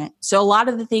not urgent? So a lot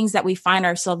of the things that we find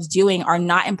ourselves doing are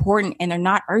not important and they're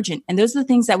not urgent. And those are the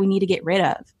things that we need to get rid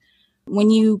of. When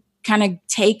you kind of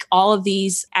take all of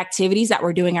these activities that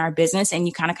we're doing in our business and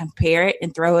you kind of compare it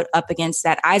and throw it up against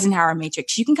that Eisenhower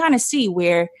matrix, you can kind of see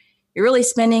where you're really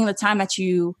spending the time that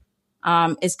you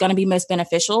is going to be most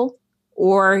beneficial,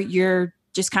 or you're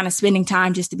just kind of spending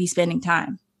time just to be spending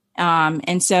time.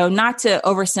 And so, not to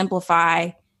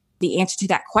oversimplify the answer to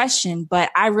that question,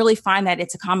 but I really find that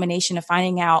it's a combination of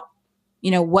finding out,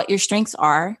 what your strengths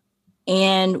are,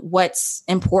 and what's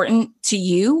important to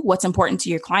you, what's important to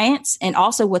your clients, and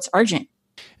also what's urgent.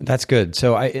 That's good.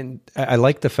 So I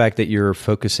like the fact that you're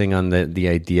focusing on the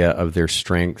idea of their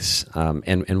strengths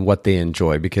and what they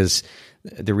enjoy, because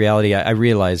the reality, I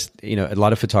realized, a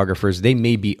lot of photographers, they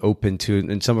may be open to,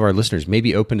 and some of our listeners may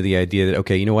be open to the idea that,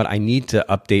 okay, you know what, I need to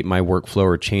update my workflow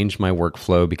or change my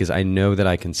workflow because I know that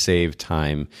I can save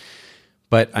time,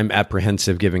 but I'm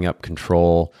apprehensive giving up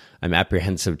control. I'm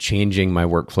apprehensive changing my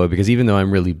workflow because even though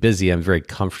I'm really busy, I'm very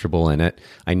comfortable in it.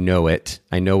 I know it.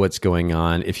 I know what's going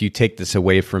on. If you take this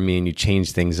away from me and you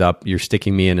change things up, you're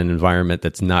sticking me in an environment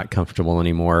that's not comfortable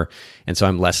anymore. And so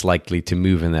I'm less likely to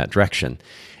move in that direction.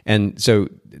 And so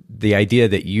the idea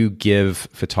that you give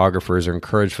photographers or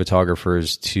encourage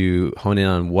photographers to hone in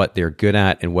on what they're good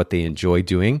at and what they enjoy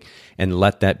doing and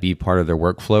let that be part of their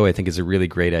workflow, I think is a really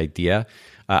great idea.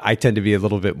 I tend to be a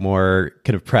little bit more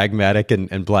kind of pragmatic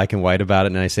and black and white about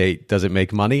it. And I say, does it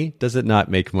make money? Does it not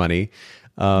make money?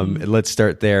 Let's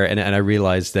start there. And I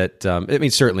realize that,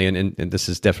 certainly, and this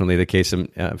is definitely the case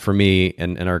for me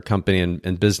and our company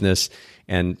and business.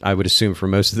 And I would assume for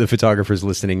most of the photographers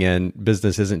listening in,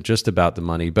 business isn't just about the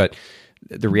money. But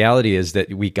the reality is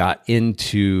that we got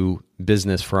into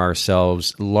business for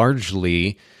ourselves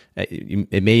largely.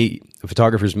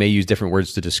 Photographers may use different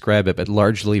words to describe it, but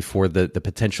largely for the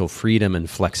potential freedom and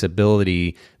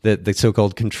flexibility, the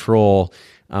so-called control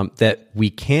that we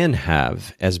can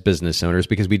have as business owners,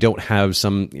 because we don't have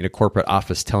some corporate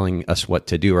office telling us what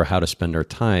to do or how to spend our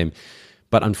time.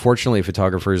 But unfortunately,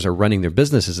 photographers are running their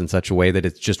businesses in such a way that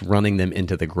it's just running them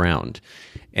into the ground.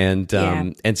 And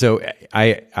so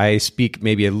I speak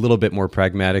maybe a little bit more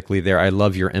pragmatically there. I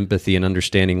love your empathy and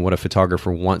understanding what a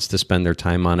photographer wants to spend their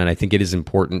time on. And I think it is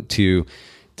important to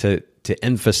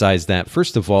emphasize that,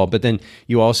 first of all. But then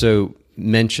you also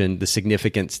mentioned the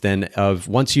significance then of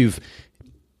once you've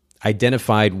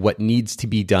identified what needs to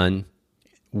be done,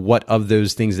 what of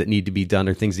those things that need to be done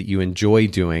are things that you enjoy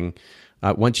doing.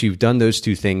 Once you've done those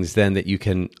two things, then that you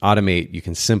can automate, you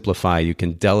can simplify, you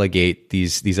can delegate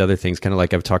these other things, kind of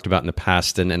like I've talked about in the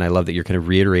past. And I love that you're kind of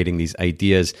reiterating these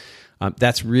ideas.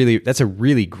 That's a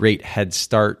really great head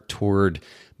start toward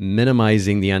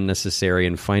minimizing the unnecessary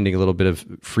and finding a little bit of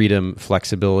freedom,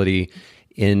 flexibility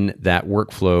in that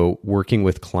workflow, working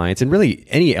with clients, and really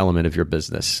any element of your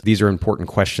business. These are important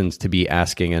questions to be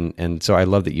asking. And so I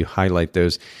love that you highlight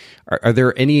those. Are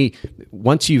there any,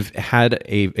 once you've had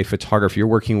a photographer, you're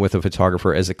working with a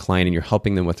photographer as a client and you're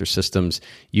helping them with their systems,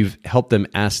 you've helped them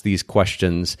ask these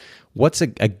questions. what's a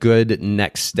good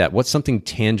next step? What's something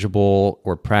tangible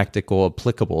or practical,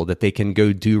 applicable that they can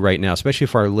go do right now, especially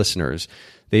for our listeners?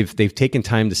 They've taken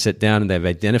time to sit down and they've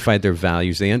identified their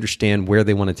values. They understand where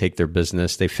they want to take their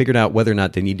business. They figured out whether or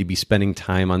not they need to be spending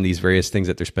time on these various things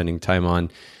that they're spending time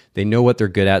on. They know what they're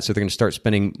good at, so they're going to start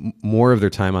spending more of their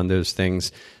time on those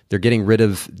things. They're getting rid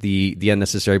of the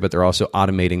unnecessary, but they're also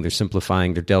automating, they're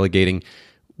simplifying, they're delegating.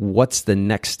 What's the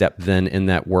next step then in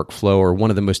that workflow, or one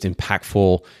of the most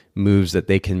impactful moves that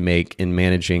they can make in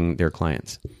managing their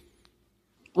clients?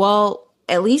 Well,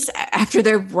 at least after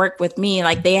their work with me,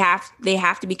 like they have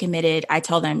to be committed. I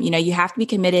tell them, you have to be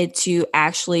committed to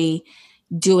actually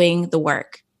doing the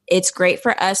work. It's great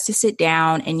for us to sit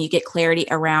down and you get clarity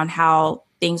around how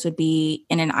things would be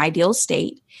in an ideal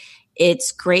state.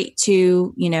 It's great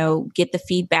to, get the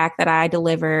feedback that I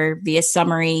deliver via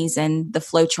summaries and the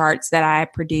flow charts that I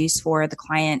produce for the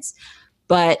clients.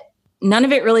 But none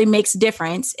of it really makes a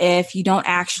difference if you don't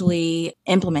actually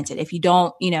implement it. If you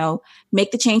don't,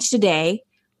 make the change today,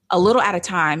 a little at a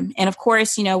time. And of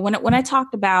course, when I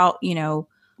talked about,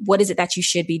 what is it that you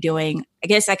should be doing? I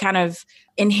guess I kind of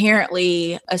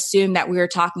inherently assume that we were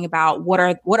talking about what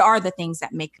are the things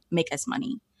that make us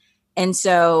money. And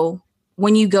so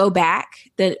when you go back,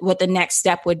 what the next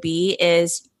step would be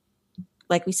is,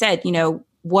 like we said,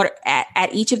 what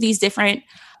at each of these different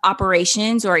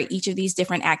operations or each of these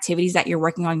different activities that you're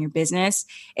working on in your business,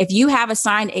 if you have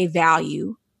assigned a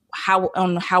value,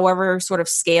 on however sort of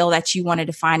scale that you want to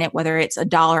define it, whether it's a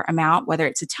dollar amount, whether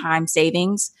it's a time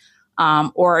savings,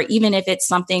 or even if it's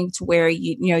something to where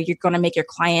you're going to make your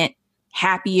client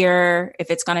happier,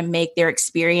 if it's going to make their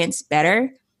experience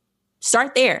better,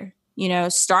 start there.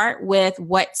 Start with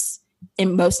what's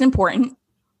most important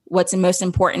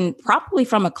probably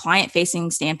from a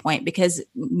client-facing standpoint, because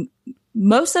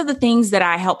most of the things that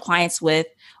I help clients with,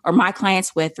 or my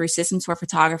clients with through Systems for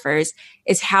Photographers,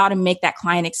 is how to make that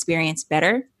client experience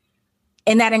better.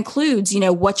 And that includes,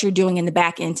 what you're doing in the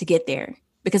back end to get there.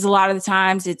 Because a lot of the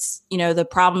times it's, the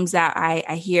problems that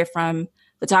I hear from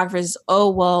photographers,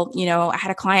 I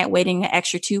had a client waiting an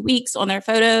extra 2 weeks on their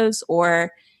photos,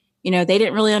 or, they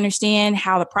didn't really understand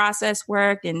how the process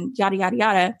worked and yada, yada,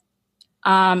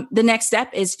 yada. The next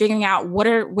step is figuring out what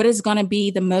is going to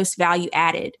be the most value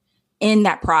added in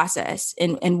that process,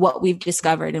 and what we've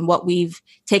discovered and what we've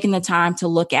taken the time to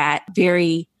look at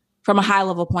from a high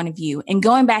level point of view, and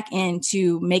going back in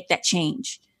to make that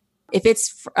change. If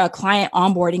it's a client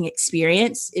onboarding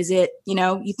experience, is it,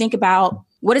 you think about,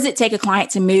 what does it take a client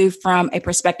to move from a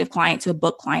prospective client to a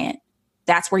book client?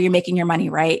 That's where you're making your money,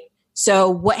 right? So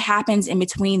what happens in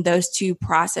between those two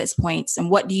process points, and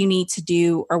what do you need to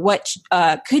do, or what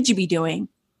could you be doing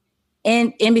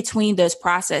in between those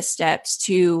process steps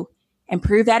to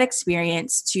improve that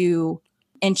experience, to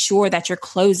ensure that you're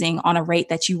closing on a rate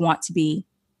that you want to be?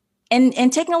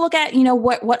 And taking a look at,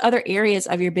 what other areas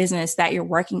of your business that you're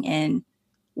working in,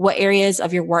 what areas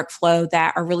of your workflow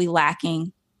that are really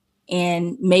lacking.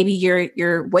 And maybe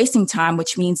you're wasting time,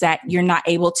 which means that you're not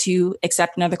able to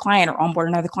accept another client or onboard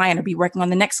another client or be working on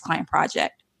the next client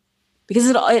project.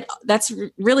 Because that's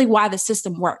really why the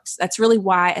system works. That's really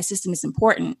why a system is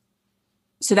important,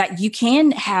 so that you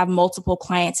can have multiple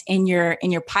clients in your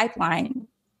pipeline,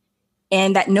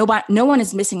 and that no one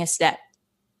is missing a step,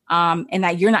 and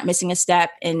that you're not missing a step,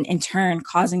 and in turn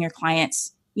causing your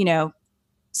clients,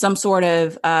 some sort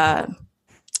of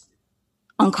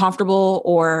uncomfortable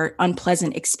or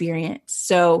unpleasant experience.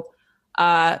 So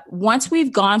once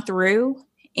we've gone through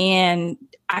and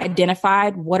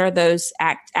identified what are those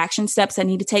action steps that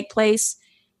need to take place,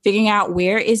 figuring out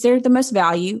where is there the most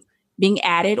value being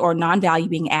added or non-value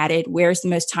being added, where's the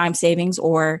most time savings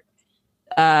or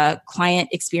client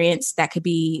experience that could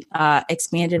be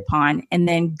expanded upon, and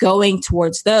then going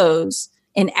towards those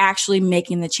and actually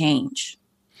making the change.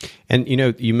 And,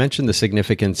 you mentioned the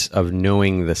significance of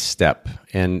knowing the step.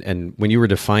 And when you were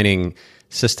defining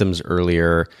systems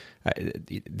earlier,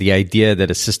 the idea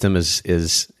that a system is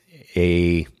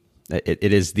the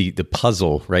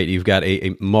puzzle, right? You've got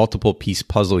a multiple piece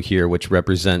puzzle here, which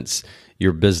represents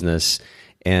your business.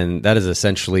 And that is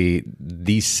essentially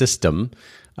the system.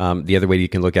 The other way you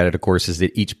can look at it, of course, is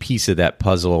that each piece of that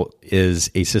puzzle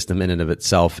is a system in and of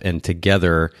itself, and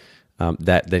together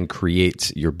that then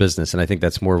creates your business. And I think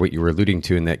that's more what you were alluding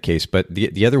to in that case. But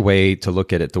the other way to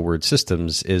look at it, the word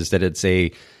systems, is that it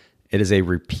is a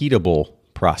repeatable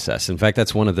process. In fact,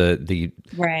 that's one of the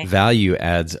right. value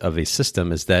adds of a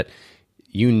system, is that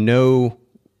you know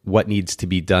what needs to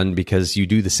be done because you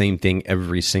do the same thing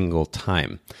every single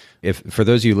time. If for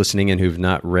those of you listening in who've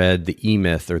not read the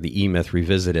E-Myth or the E-Myth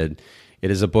Revisited,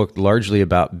 It is a book largely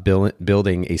about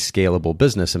building a scalable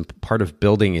business. And part of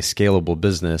building a scalable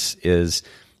business is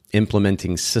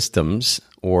implementing systems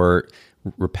or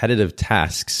repetitive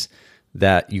tasks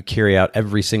that you carry out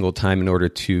every single time in order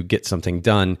to get something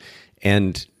done.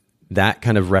 And that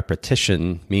kind of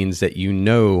repetition means that you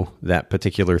know that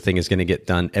particular thing is going to get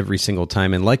done every single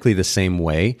time and likely the same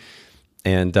way.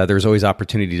 And there's always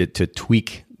opportunity to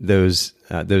tweak those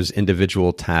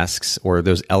individual tasks or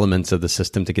those elements of the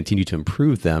system to continue to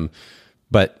improve them.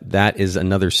 But that is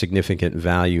another significant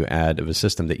value add of a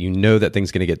system, that you know that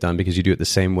thing's going to get done because you do it the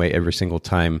same way every single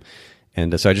time.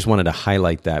 And so I just wanted to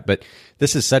highlight that. But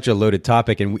this is such a loaded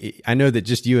topic. And I know that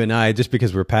just you and I, just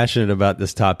because we're passionate about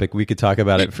this topic, we could talk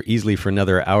about it easily for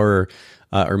another hour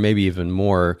or maybe even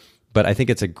more. But I think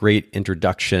it's a great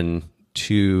introduction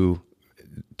to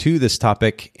this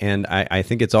topic. And I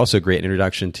think it's also a great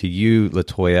introduction to you,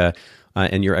 Latoya,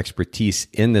 and your expertise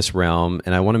in this realm.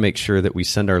 And I want to make sure that we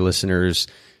send our listeners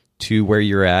to where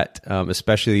you're at,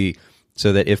 especially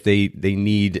so that if they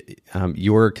need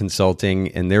your consulting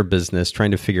in their business,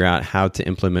 trying to figure out how to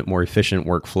implement more efficient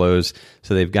workflows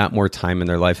so they've got more time in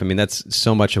their life. I mean, that's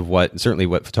so much of certainly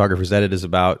what Photographers Edit is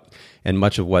about, and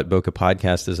much of what Bokeh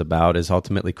Podcast is about, is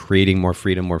ultimately creating more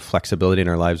freedom, more flexibility in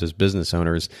our lives as business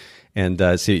owners. And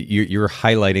so you're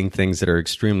highlighting things that are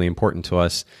extremely important to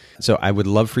us. So I would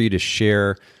love for you to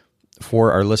share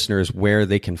for our listeners where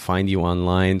they can find you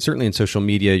online, certainly in social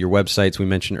media, your websites we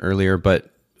mentioned earlier, but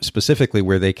specifically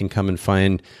where they can come and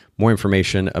find more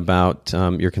information about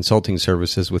your consulting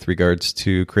services with regards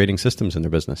to creating systems in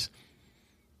their business.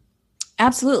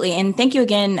 Absolutely. And thank you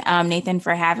again, Nathan,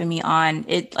 for having me on.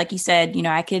 It, like you said,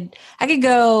 I could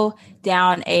go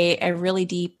down a really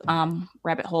deep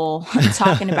rabbit hole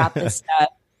talking about this stuff.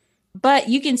 But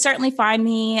you can certainly find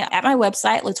me at my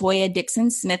website,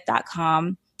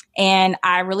 LatoyaDixonSmith.com. And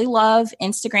I really love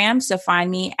Instagram. So find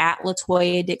me at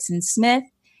Latoya Dixon Smith.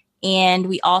 And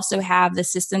we also have the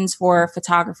Systems for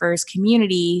Photographers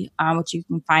community, which you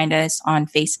can find us on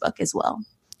Facebook as well.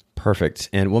 Perfect.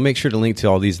 And we'll make sure to link to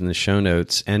all these in the show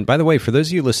notes. And by the way, for those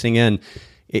of you listening in,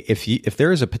 if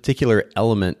there is a particular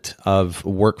element of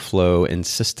workflow and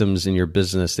systems in your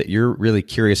business that you're really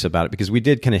curious about it, because we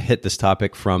did kind of hit this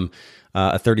topic from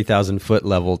a 30,000 foot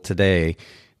level today,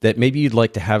 that maybe you'd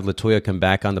like to have Latoya come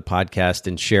back on the podcast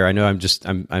and share. I know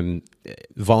I'm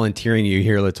volunteering you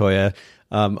here, Latoya,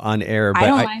 on air, but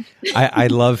I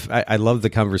love the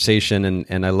conversation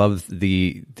and I love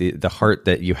the heart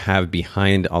that you have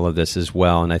behind all of this as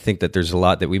well. And I think that there's a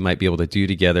lot that we might be able to do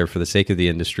together for the sake of the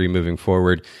industry moving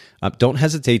forward. Don't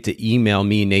hesitate to email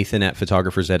me,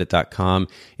 Nathan@photographersedit.com,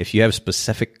 if you have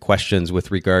specific questions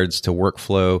with regards to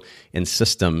workflow and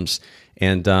systems.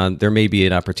 And there may be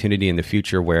an opportunity in the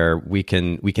future where we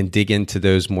can dig into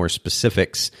those more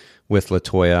specifics with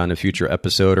Latoya on a future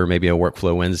episode, or maybe a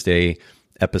Workflow Wednesday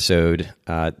episode.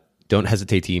 Don't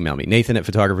hesitate to email me,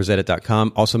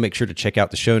 Nathan@photographersedit.com. Also, make sure to check out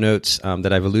the show notes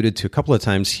that I've alluded to a couple of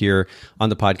times here on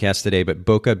the podcast today, but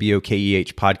Bokeh,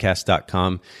 Bokeh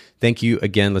podcast.com. Thank you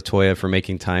again, Latoya, for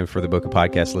making time for the Bokeh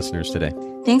Podcast listeners today.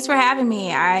 Thanks for having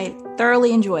me. I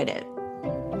thoroughly enjoyed it.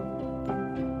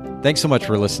 Thanks so much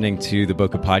for listening to the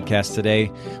Bokeh Podcast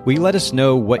today. Will you let us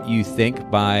know what you think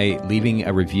by leaving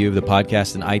a review of the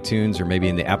podcast in iTunes or maybe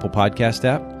in the Apple Podcast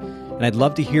app? And I'd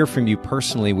love to hear from you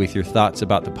personally with your thoughts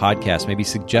about the podcast, maybe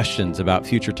suggestions about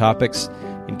future topics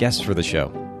and guests for the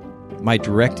show. My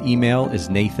direct email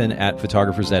is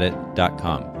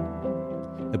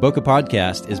Nathan@photographersedit.com. The Bokeh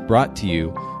Podcast is brought to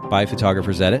you by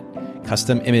Photographers Edit,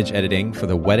 custom image editing for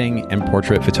the wedding and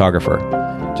portrait photographer.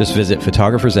 Just visit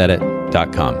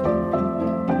photographersedit.com.